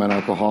Keith, and I'm an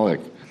alcoholic.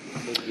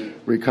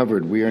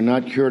 Recovered. We are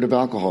not cured of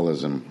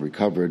alcoholism.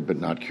 Recovered, but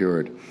not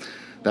cured.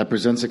 That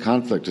presents a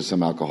conflict to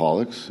some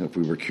alcoholics. If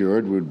we were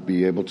cured, we would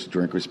be able to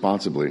drink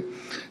responsibly.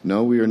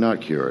 No, we are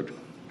not cured.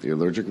 The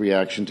allergic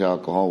reaction to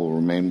alcohol will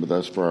remain with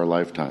us for our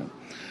lifetime.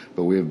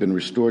 But we have been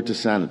restored to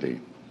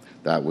sanity.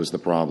 That was the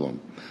problem.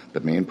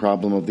 The main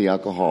problem of the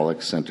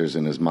alcoholic centers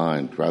in his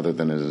mind rather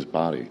than in his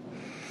body.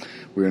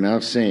 We are now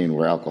sane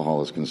where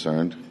alcohol is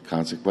concerned.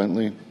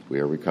 Consequently, we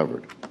are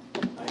recovered.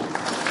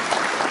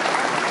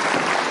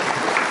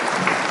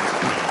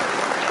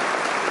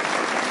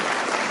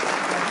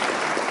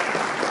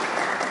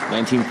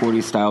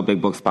 1940-style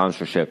Big Book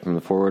sponsorship from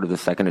the foreword of the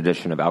second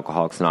edition of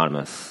Alcoholics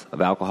Anonymous. Of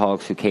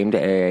alcoholics who came to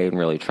AA and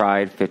really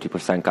tried,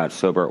 50% got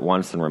sober at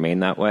once and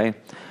remained that way.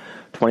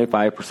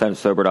 25%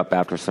 sobered up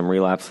after some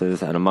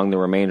relapses, and among the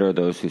remainder,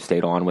 those who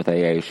stayed on with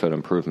AA showed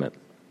improvement.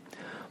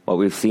 What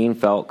we've seen,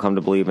 felt, come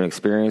to believe, and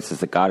experienced is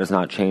that God has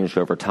not changed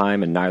over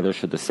time, and neither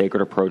should the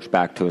sacred approach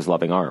back to his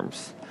loving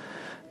arms.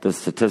 The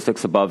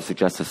statistics above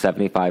suggest a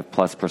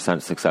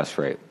 75+% success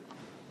rate.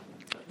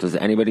 Does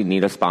anybody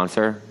need a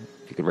sponsor?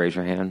 If you could raise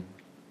your hand.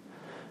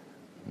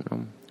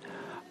 No.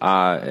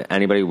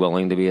 Anybody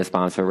willing to be a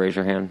sponsor, raise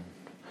your hand.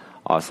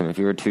 Awesome. If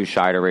you were too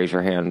shy to raise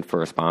your hand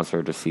for a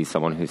sponsor, just see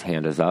someone whose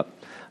hand is up.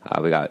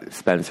 We got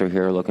Spencer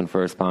here looking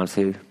for a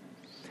sponsee.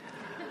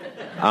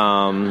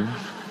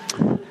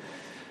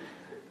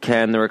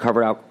 Can the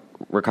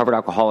recovered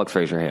alcoholics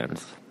raise your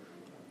hands?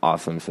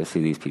 Awesome. So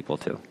see these people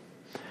too.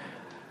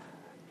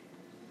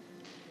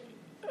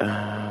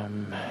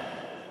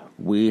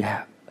 We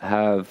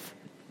have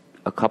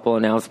a couple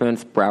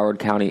announcements. Broward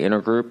County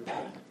Intergroup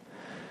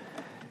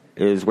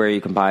is where you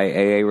can buy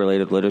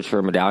AA-related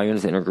literature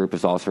medallions. The Intergroup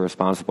is also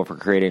responsible for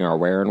creating our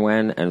Where and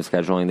When and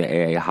scheduling the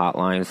AA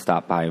hotline.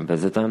 Stop by and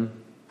visit them.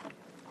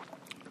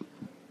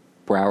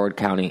 Broward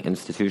County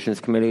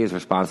Institutions Committee is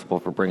responsible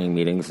for bringing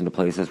meetings into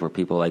places where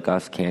people like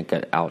us can't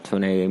get out to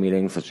an AA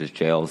meeting, such as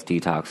jails,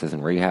 detoxes,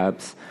 and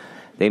rehabs.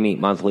 They meet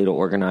monthly to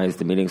organize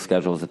the meeting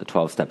schedules at the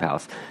 12-Step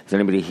House. Is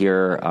anybody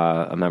here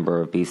a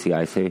member of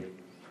BCIC?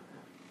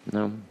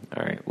 No?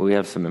 All right. Well, we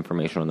have some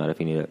information on that if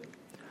you need it.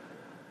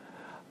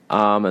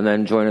 And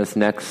then join us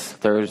next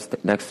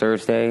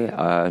Thursday.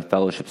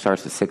 Fellowship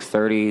starts at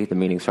 6:30. The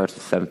meeting starts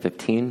at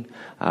 7:15.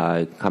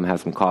 Come have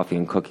some coffee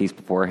and cookies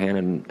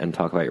beforehand and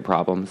talk about your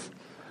problems.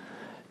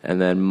 And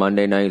then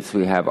Monday nights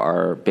we have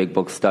our Big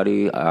Book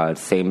study,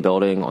 same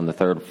building on the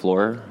 3rd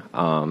floor.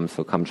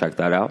 So come check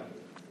that out.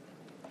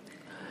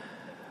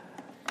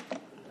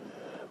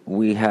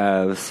 We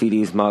have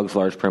CDs, mugs,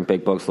 large print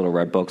big books, little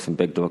red books, and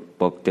big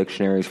book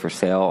dictionaries for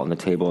sale on the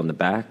table in the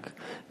back.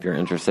 If you're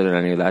interested in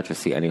any of that,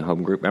 just see any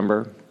home group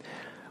member.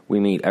 We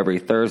meet every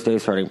Thursday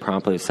starting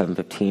promptly at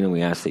 7:15, and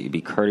we ask that you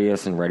be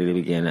courteous and ready to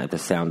begin at the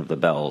sound of the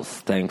bells.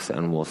 Thanks,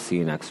 and we'll see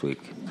you next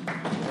week.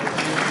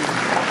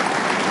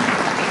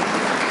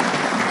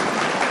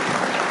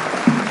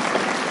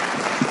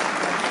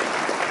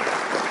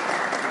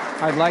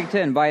 I'd like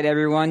to invite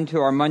everyone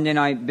to our Monday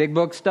night Big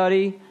Book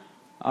study.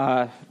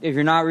 If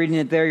you're not reading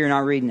it there, you're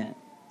not reading it.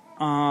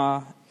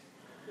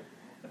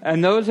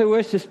 And those who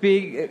wish to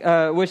speak,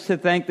 wish to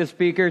thank the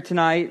speaker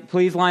tonight,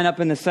 please line up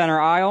in the center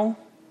aisle.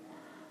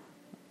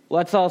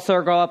 Let's all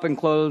circle up and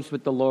close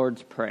with the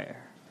Lord's Prayer.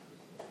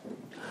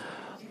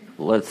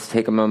 Let's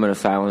take a moment of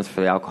silence for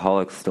the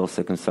alcoholics still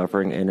sick and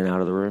suffering in and out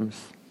of the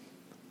rooms.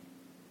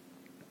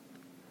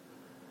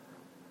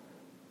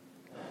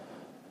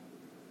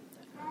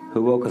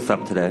 Who woke us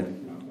up today?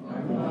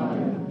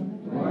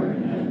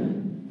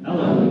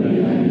 Hallowed be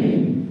thy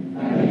name,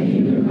 thy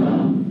kingdom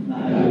come,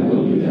 thy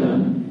will be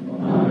done,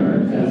 on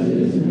earth as it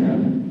is in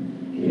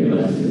heaven. Give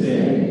us this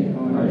day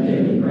our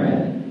daily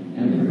bread,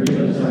 and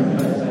forgive us our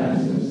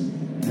trespasses,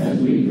 as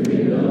we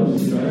forgive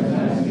those who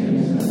trespass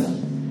against us.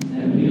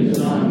 And lead us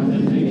not into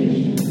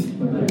temptation,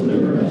 but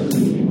deliver us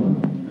from evil.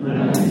 For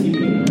thine is the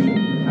kingdom, the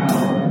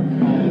power,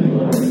 and the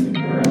glory,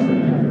 forever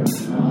and ever.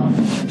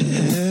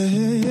 Amen.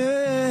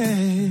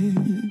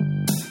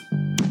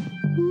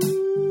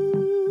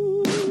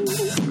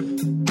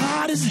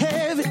 Body's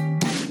heavy,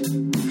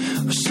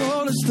 my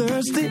soul is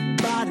thirsty,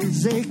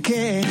 body's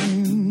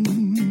aching.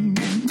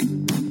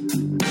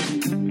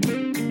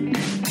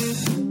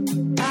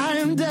 I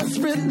am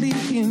desperately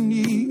in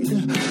need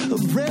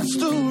of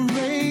restoration.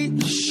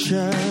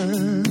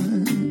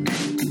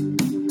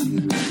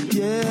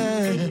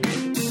 Yeah,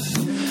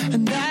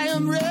 and I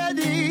am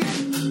ready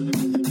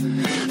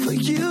for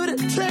you to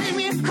take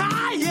me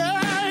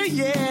higher.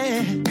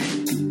 Yeah.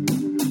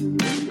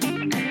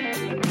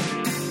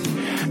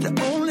 The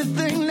only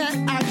thing that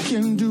I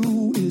can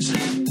do is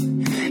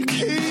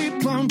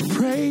keep on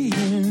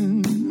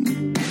praying.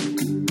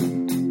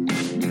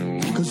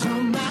 'Cause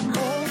on my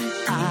own,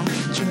 I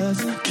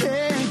just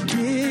can't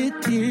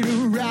get it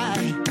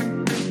right.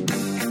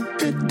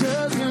 It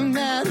doesn't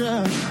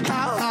matter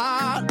how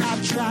hard I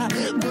try,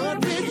 but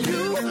with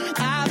you,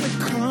 I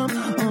become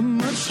a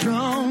much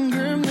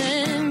stronger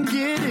man.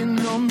 Getting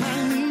on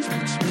my knees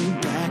puts me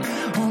back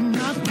on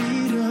my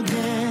feet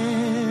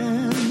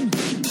again.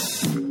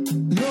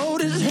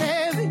 Load is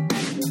heavy,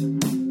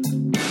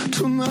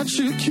 too much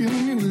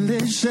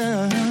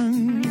accumulation.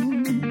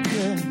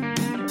 Yeah.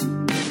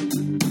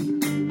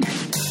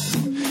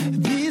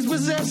 These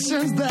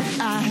possessions that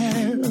I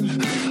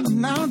have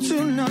amount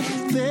to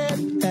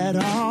nothing at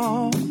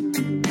all.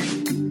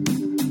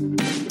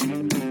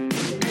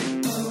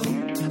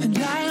 And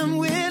I am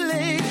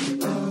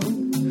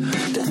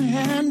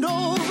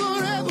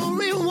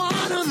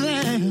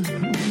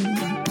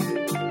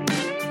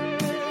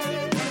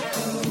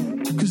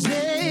 'cause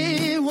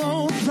they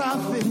won't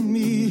profit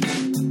me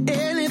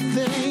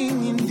anything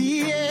in the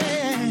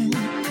end.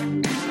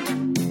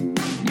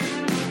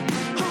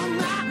 On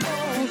my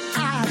own,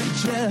 I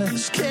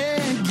just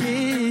can't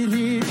get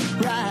it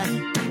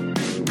right.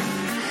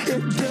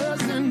 It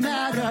doesn't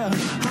matter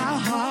how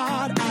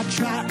hard I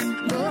try,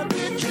 but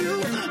with you,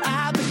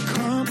 I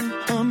become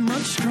a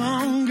much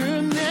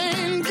stronger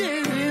man.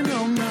 Getting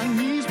on my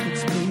knees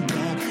puts me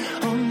back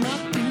on my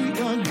feet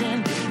again.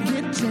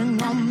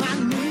 Getting on my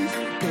knees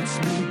puts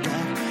me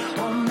back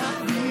on my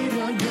feet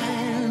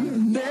again.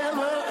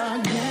 Never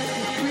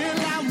again will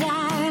I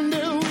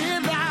wander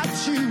without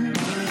you,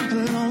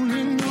 alone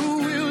in the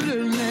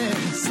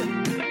wilderness.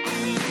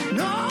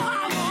 No,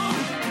 I won't.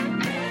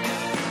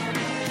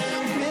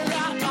 Will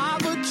I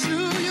offer to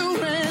you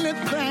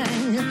anything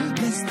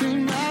less than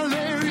my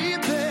very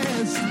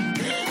best?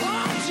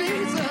 Oh,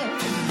 Jesus,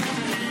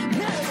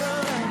 never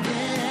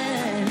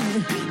again,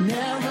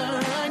 never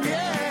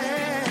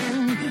again.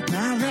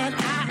 Now that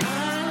I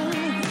understand.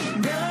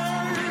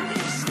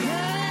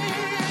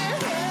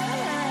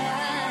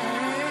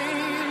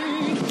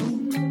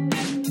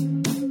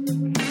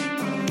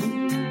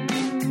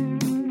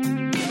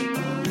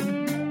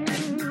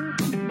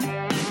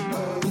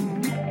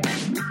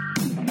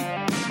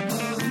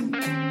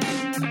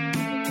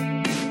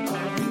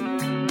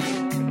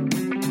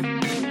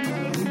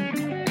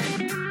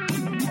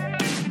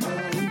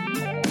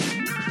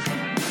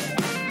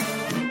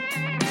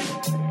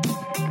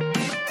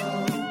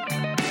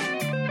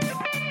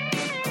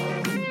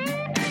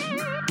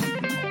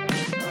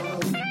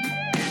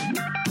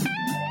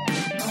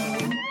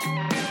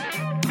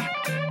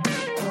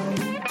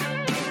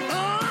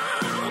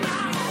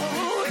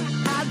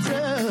 I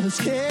just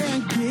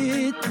can't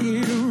get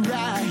it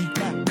right.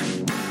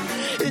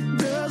 It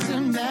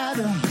doesn't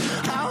matter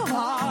how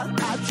hard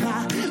I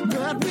try,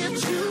 but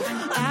with you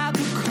I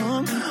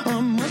become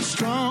a much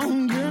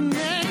stronger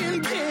man.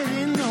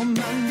 Getting on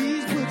my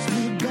knees puts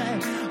me back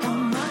on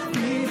my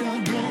feet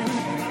again.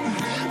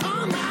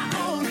 On my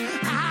own,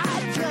 I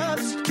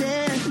just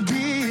can't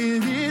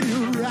get it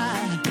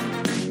right.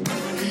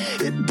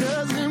 It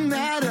doesn't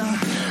matter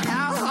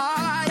how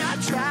hard I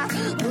try,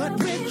 but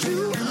with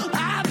you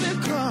I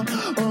become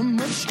a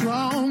much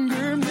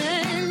stronger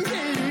man.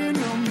 Getting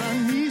on my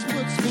knees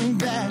puts me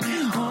back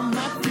on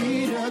my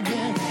feet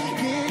again.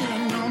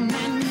 Getting on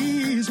my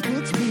knees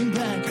puts me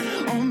back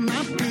on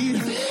my feet.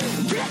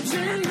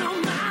 Getting on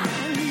my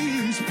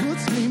knees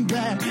puts me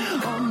back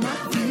on my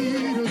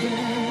feet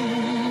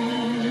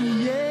again.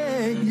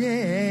 Yeah,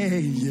 yeah,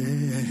 yeah.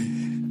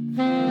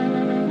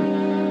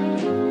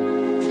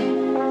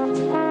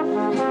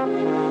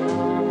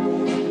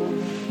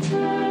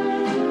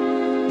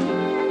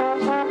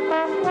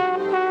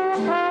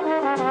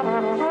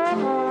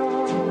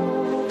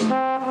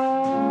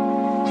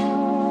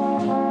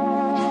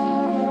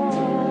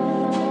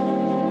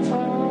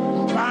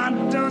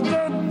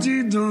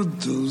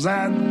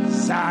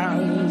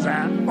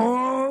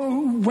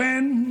 Oh,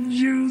 when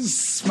you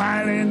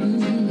smiling,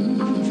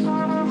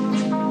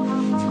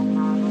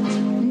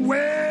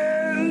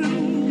 when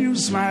you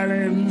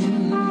smiling,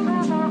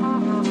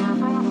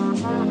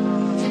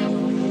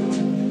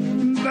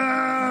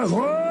 the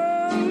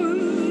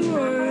whole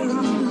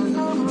world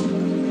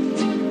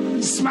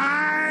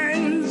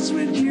smiles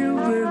with you,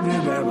 baby.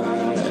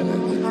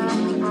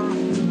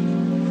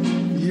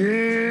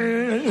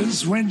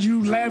 Yes, when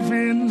you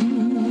laughing.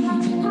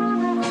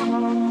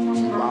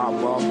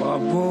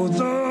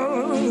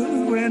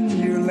 When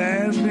you're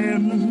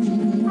laughing,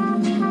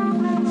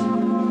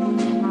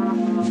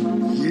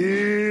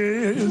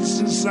 yes,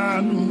 the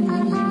sun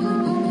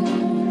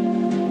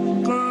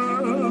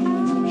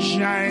comes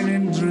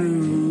shining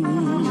through.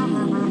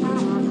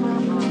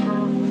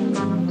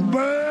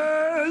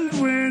 But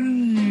when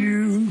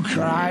you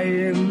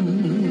crying,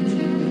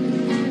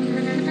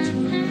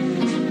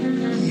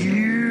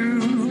 you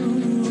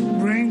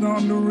bring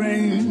on the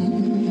rain.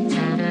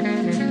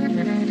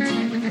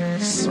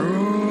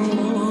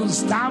 So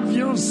stop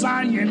your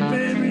sighing,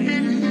 baby,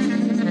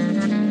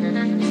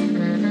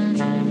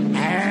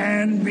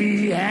 and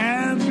be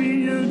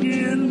happy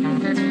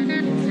again.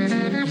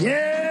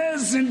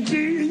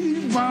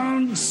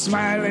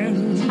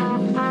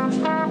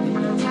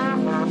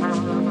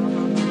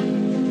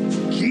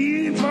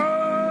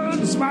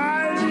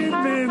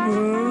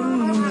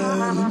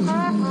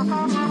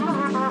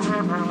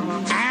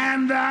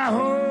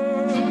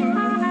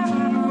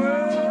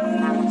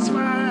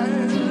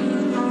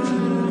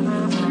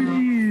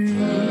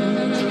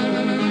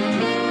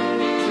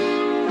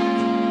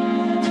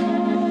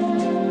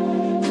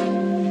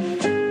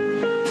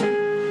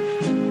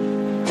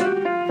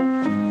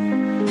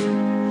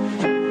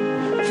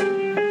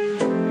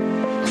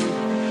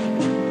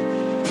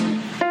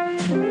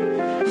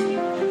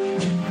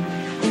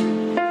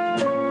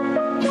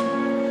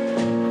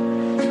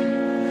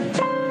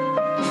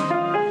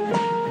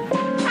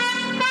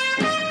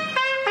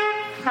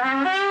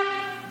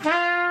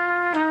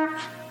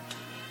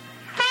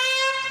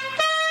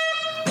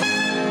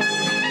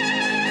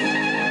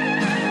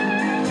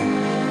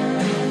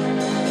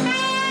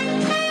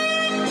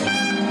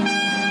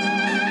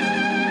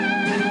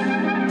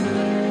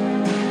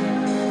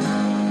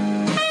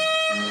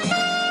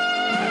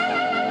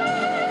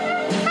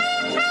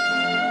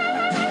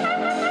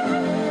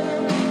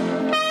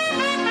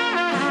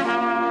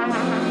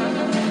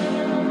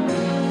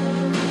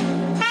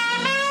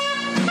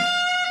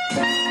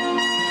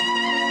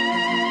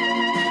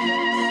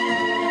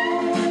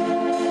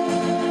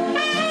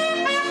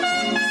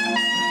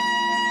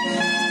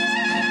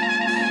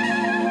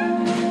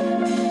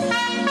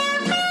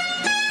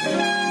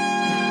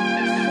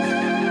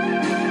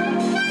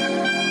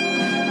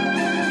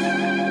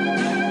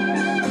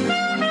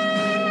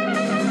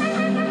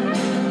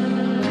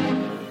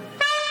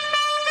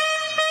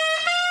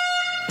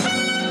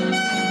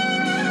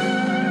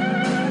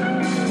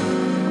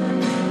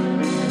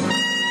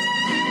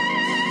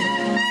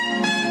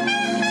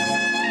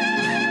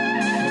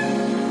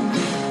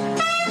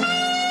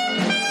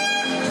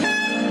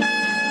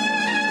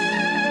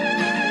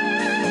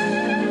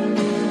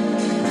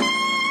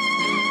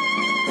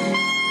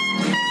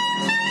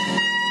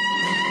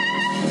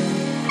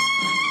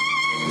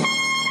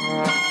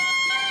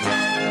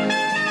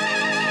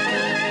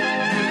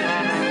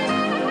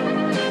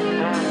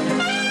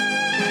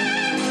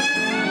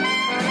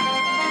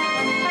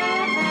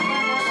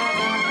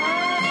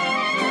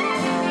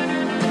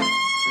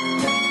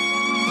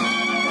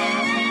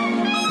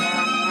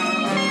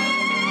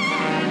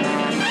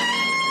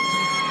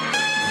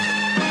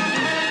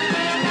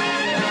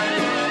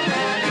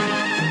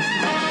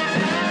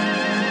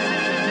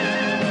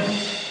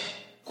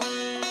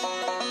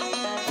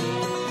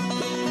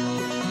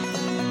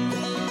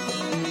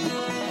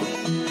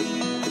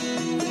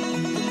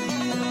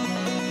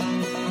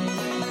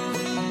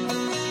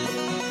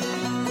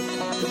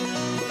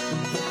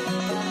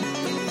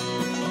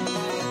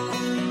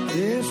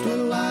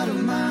 little light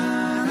of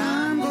mine,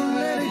 I'm gonna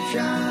let it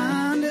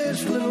shine.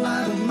 This little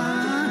light of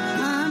mine,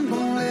 I'm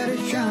gonna let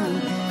it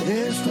shine.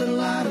 This little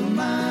light of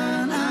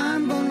mine,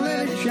 I'm gonna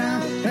let it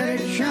shine. Let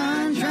it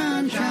shine,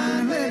 shine,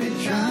 shine, let it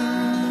shine.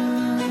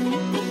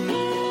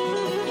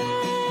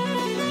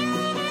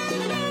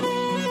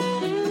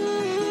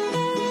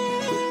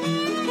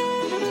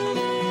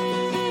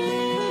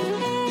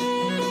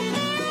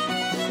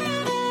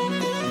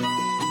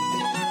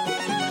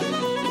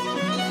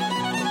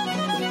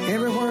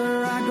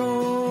 Everywhere I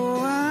go,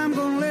 I'm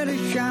gonna let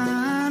it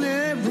shine.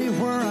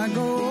 Everywhere I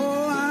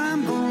go,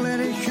 I'm gonna let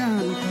it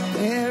shine.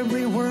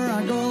 Everywhere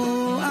I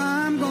go,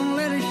 I'm gonna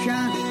let it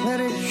shine. Let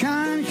it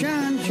shine,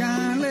 shine,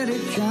 shine, let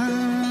it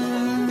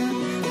shine.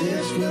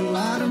 This little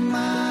light of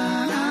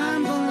mine,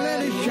 I'm gonna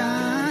let it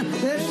shine.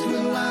 This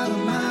little light of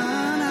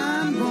mine,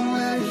 I'm gonna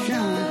let it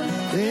shine.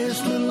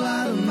 This little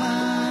light of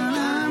mine,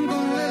 I'm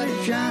gonna let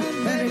it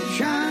shine. Let it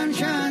shine,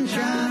 shine,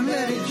 shine,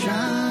 let it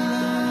shine.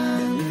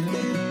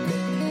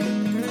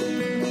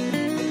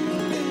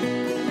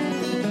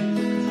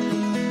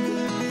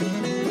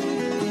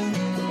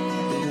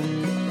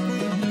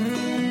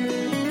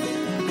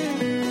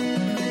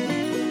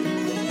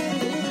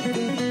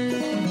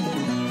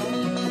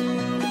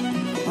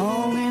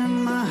 All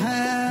in my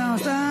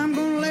house, I'm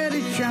gonna let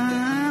it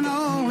shine.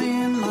 All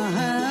in my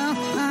house,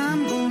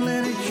 I'm gonna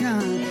let it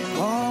shine.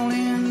 All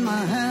in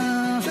my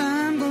house,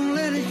 I'm gonna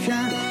let it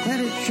shine. Let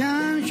it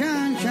shine,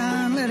 shine,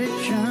 shine, let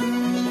it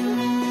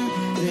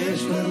shine.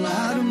 This little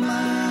light of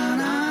mine,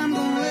 I'm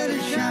gonna let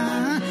it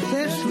shine.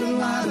 This little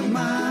light of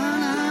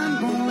mine,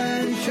 I'm gonna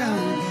let it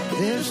shine.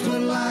 This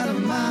little light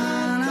of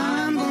mine,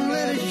 I'm gonna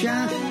let it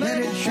shine. Let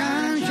it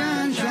shine,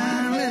 shine,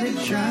 shine, let it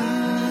shine.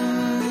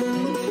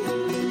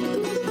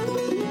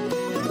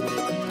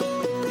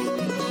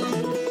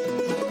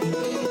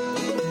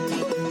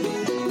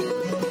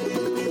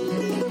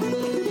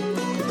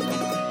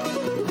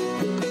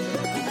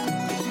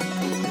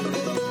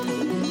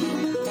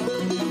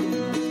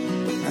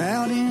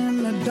 Out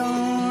in the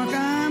dark,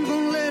 I'm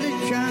gonna let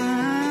it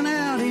shine.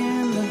 Out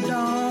in the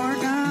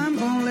dark, I'm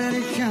gonna let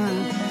it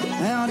shine.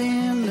 Out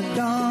in the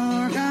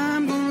dark,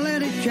 I'm gonna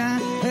let it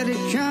shine. Let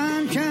it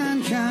shine,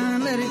 shine,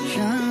 shine, let it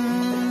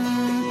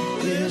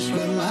shine. This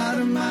little light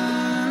of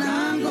mine,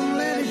 I'm gonna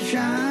let it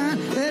shine.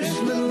 This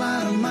little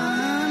light of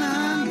mine,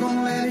 I'm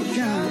gonna let it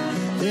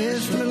shine.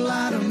 This little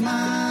light of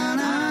mine,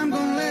 I'm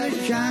gonna let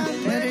it shine.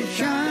 Let it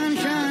shine,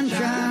 shine,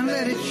 shine,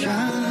 let it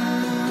shine.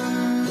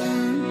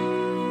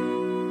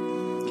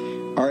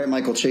 All right,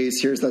 Michael Chase,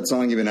 here's that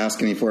song you've been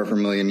asking me for a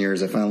million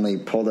years. I finally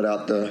pulled it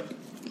out the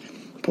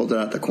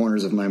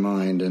corners of my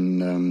mind,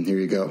 and here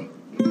you go.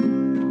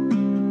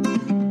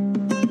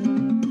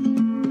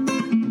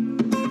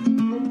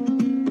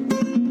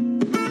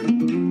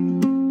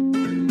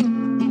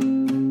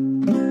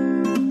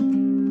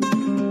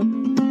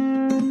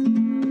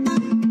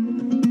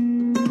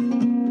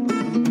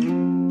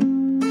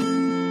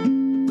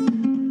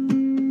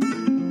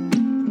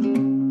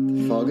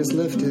 The fog is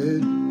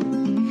lifted.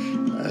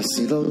 I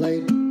see the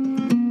light,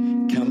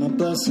 count my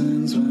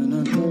blessings when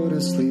I go to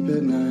sleep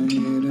at night,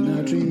 and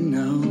I dream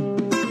now.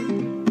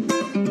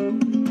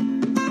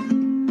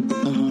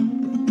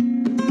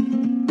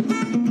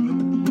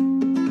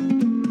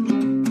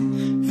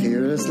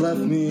 Fear has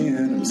left me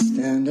and I'm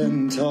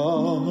standing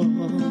tall.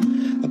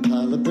 A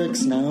pile of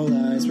bricks now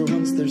lies where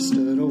once there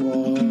stood a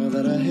wall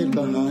that I hid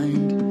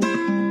behind.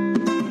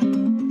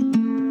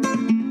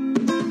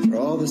 For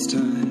all this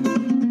time,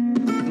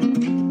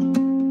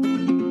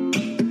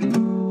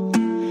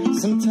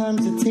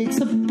 sometimes it takes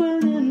a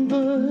burning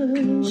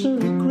bush or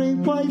a great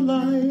white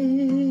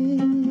light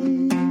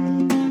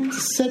to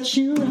set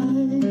you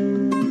right.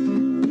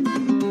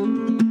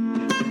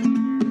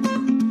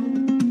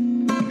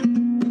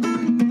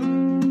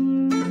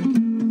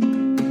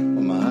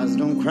 Well, my eyes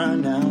don't cry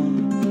now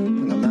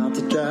when I'm out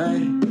to dry.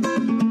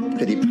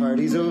 Pity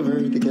party's over,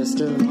 the guest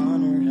of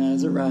honor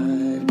has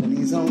arrived, and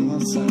he's on my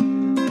side.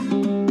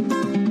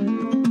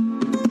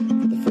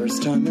 For the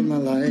first time in my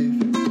life,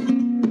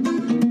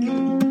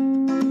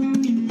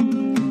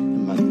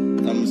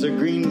 are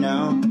green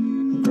now,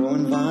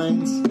 growing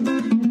vines.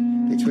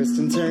 They twist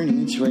and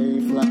turn each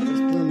way, flowers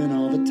blooming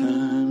all the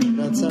time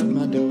right outside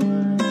my door,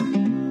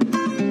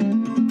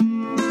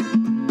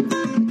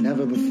 like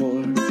never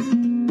before.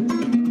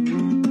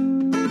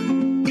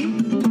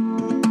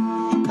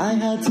 I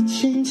had to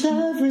change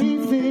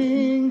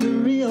everything to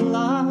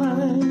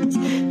realize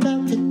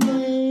that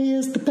today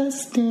is the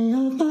best day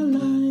of my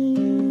life.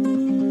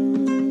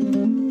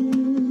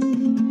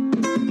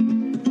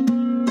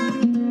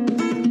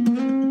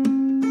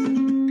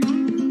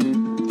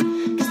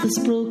 This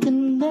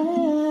broken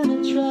man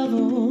had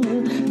traveled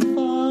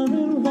far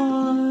and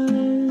wide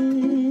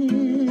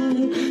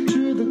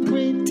through the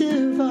great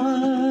divide,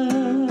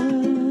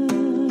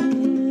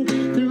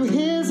 through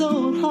his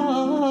own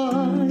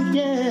heart,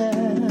 yeah.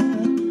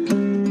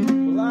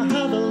 Well,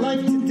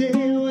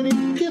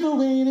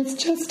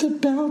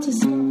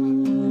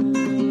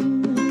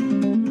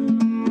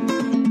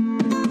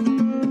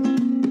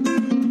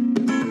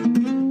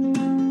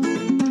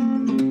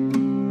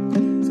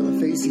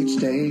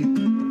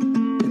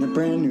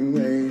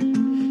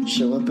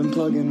 and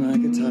plug in my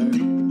guitar.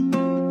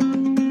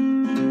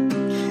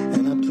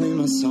 And I play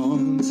my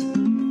songs,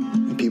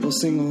 and people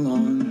sing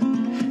along,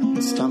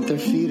 and stomp their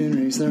feet and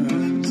raise their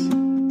arms.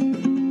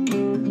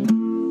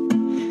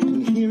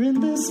 And here in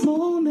this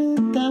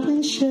moment that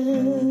we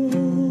share,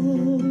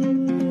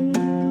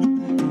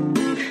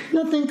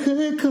 nothing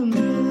could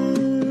compare.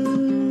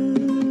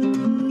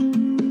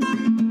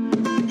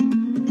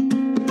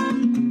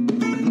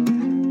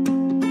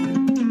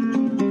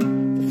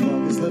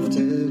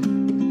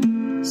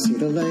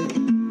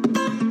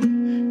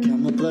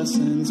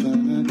 Blessings when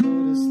I go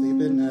to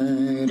sleep at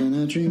night, and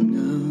I dream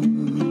now.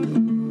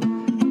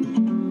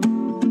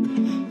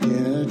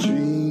 Yeah, I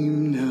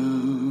dream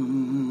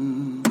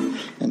now,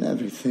 and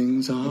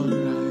everything's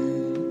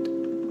alright.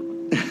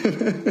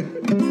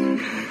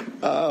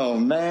 Oh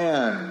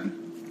man,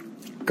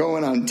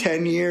 going on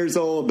 10 years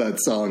old that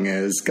song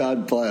is.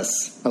 God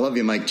bless. I love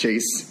you, Mike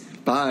Chase.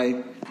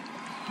 Bye.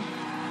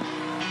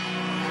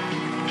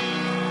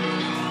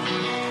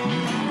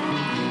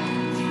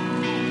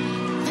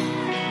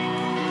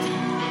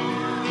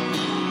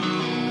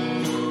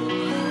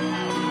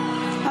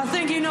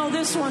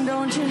 This one,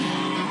 don't you?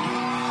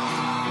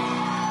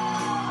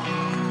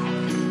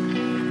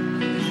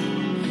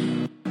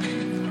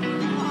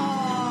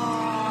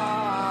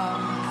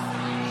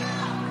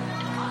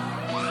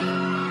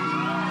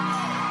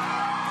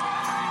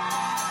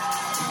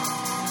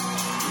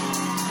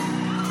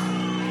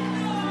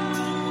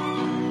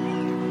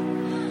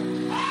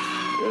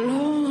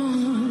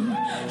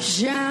 Lord,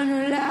 shine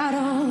a light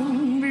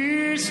on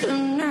me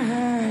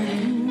tonight.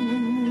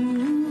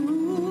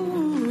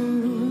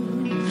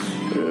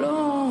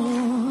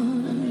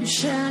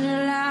 Shine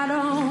a light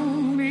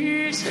on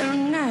me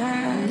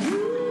tonight.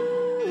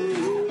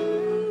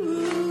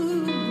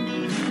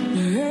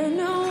 There ain't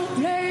no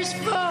place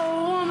for a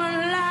woman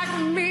like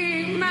me.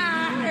 My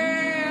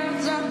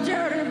hands are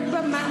dirty,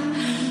 but my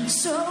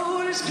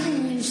soul is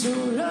clean. So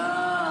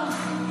Lord,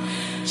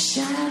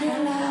 shine a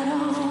light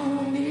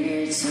on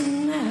me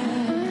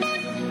tonight.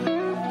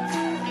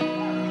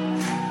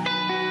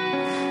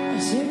 I'm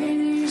taking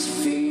these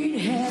feet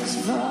as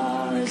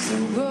far as the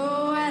road.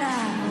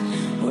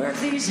 Work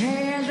these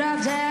hands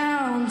right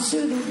down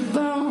to the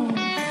bone.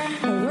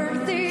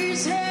 Work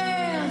these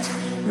hands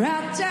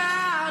right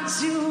down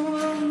to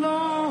the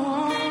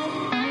bone.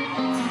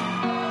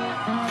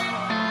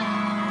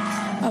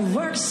 I've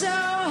worked so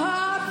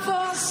hard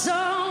for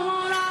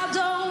someone I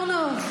don't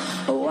know.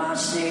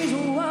 Watch these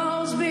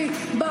walls be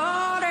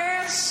bought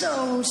and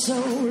sold. So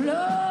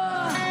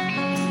Lord,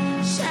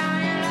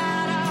 shine your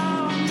light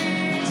on me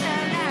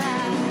tonight.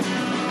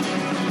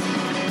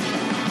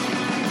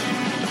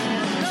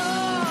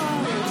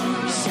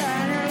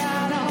 Shine a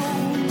light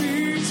on me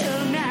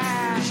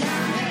tonight.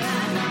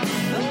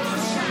 Oh,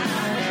 shine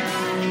a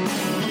light.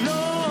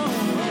 Lord,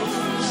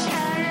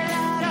 shine a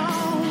light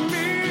on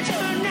me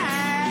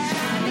tonight.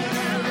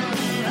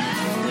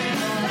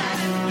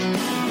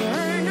 There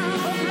ain't no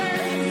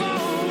place for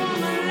a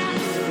woman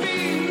like me.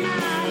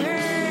 My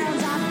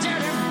hands are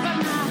dirty, but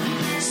my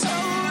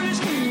soul is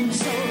clean.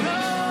 So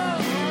Lord,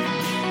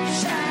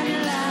 shine a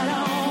light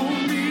on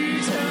me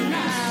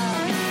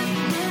tonight.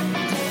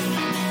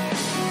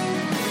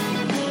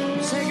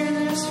 Taking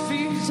this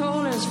feet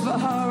all as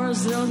far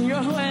as on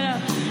your way.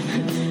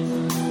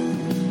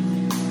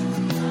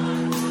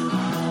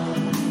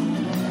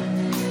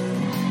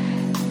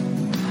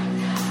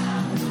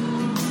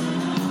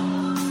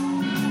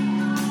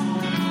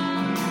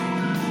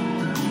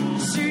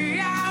 See,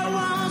 I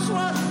once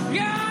was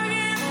young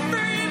and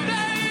free,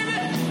 baby.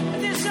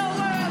 This old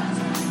world,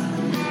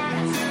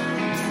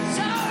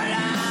 so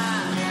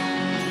long.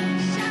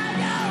 Shine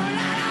your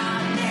light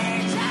on me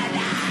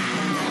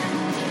tonight.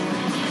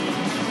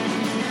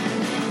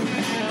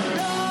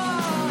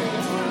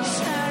 Lord,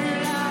 shine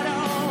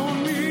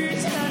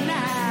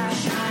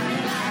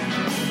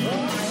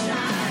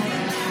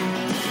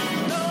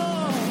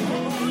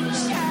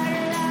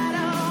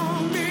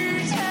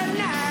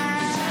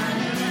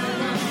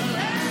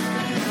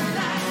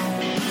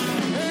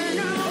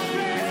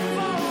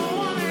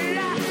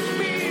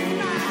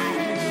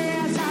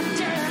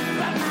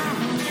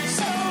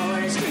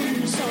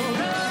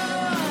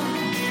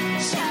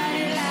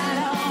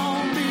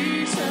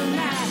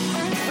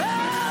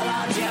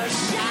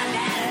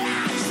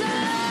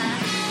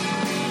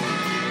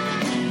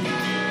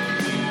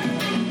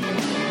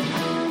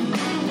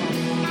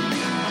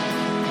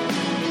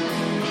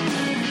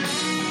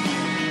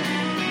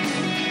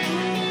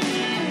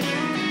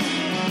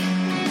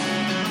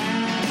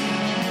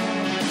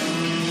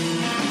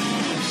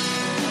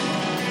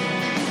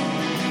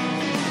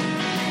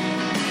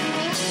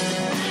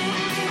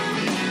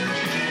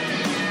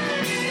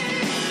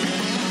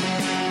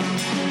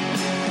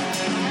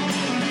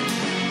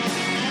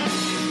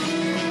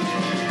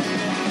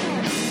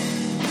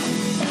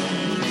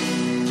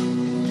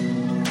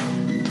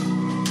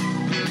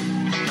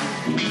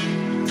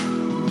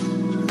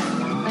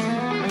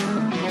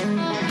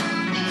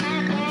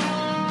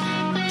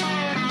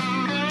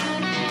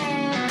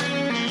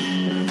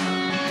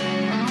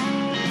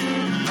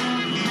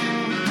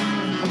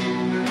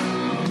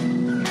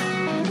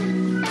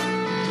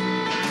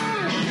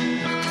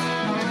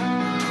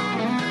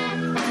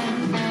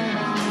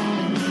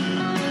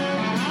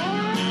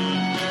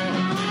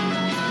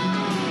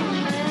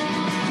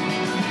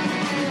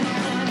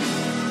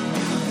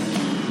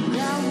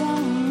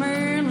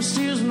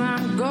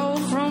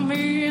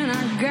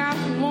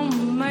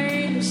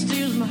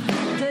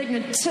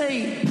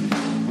tape.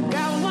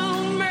 Got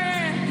one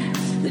man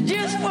that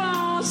just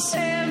won't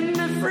set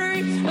me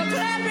free. Well,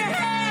 clap your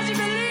hands if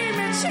you believe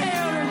me,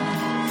 children.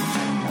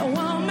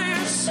 One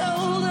man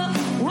sold the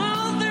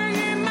one thing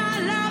in my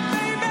life,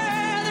 baby,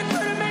 that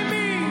could have made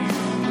me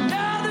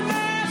another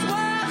man's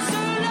wife. So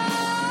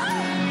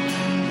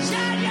Lord,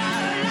 shine your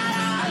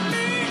light on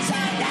me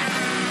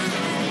tonight.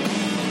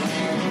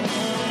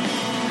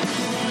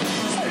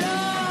 So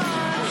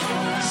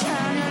Lord,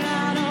 shine your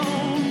light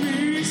on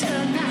me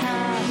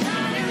tonight.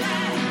 Shine your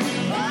light,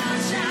 oh,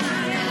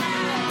 shine your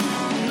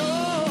light.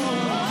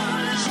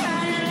 Lord,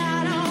 shine your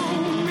light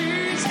on me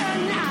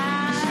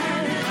tonight.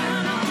 Shine your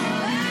light on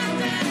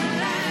me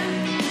tonight.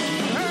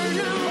 There's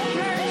no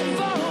place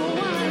for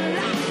one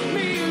like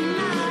me in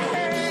my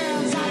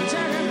hands. I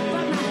turn it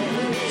from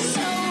my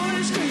soul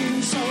is clean.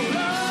 So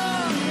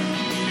Lord,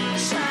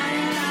 shine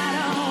your light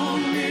on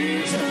me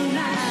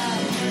tonight.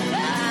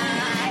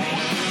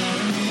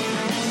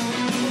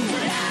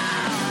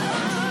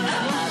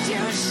 Lord, won't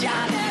you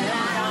shine that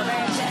light on me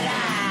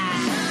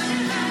tonight?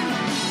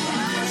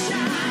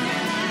 Shine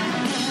your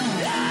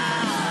light.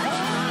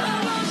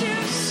 Lord, won't you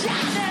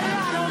shine that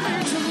light on me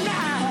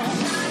tonight?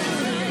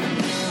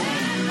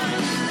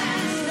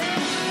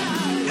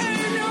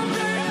 Ain't no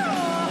place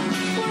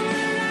for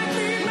woman like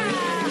me in my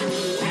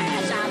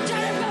hands. I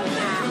turn it from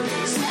my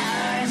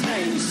soul is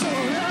clean. So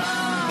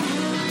Lord,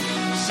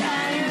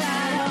 shine your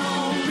light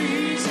on me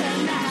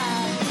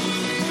tonight.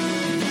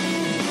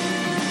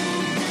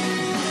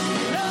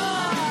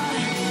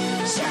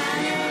 Lord,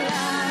 shine your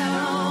light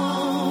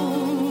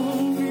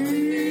on me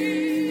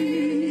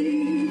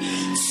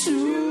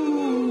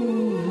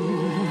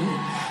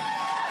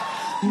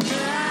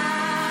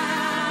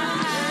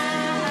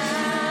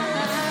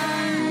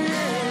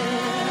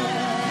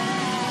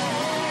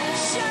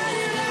Shine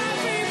your light,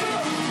 people.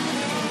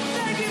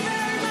 Thank you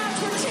very much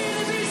for tuning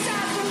to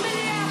B-Side from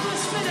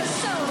Minneapolis,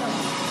 Minnesota.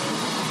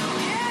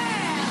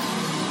 Yeah.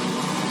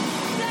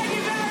 Thank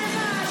you very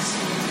much.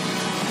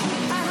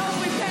 I hope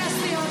we pass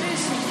the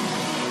audition.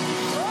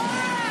 All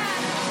right.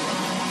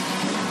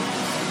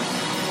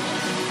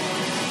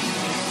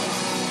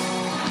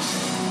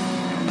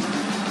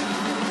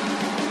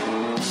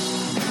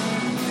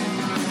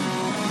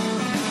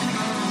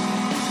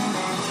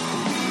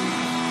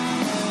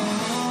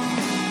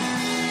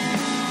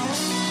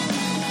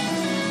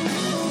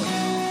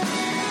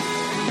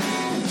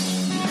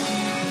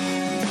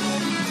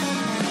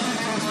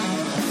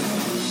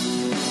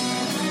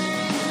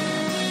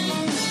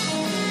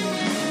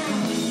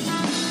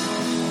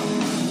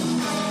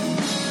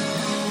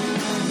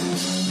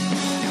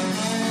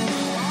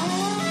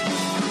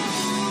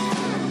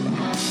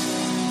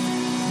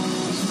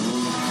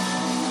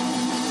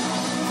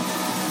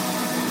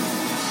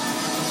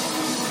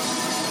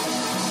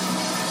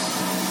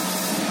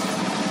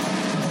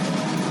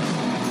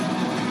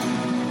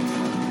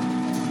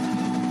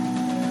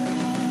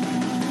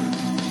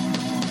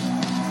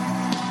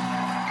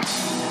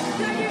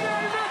 Thank you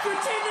very much for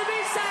tuning to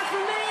B-Side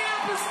from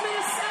Minneapolis,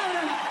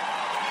 Minnesota.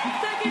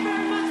 Thank you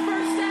very much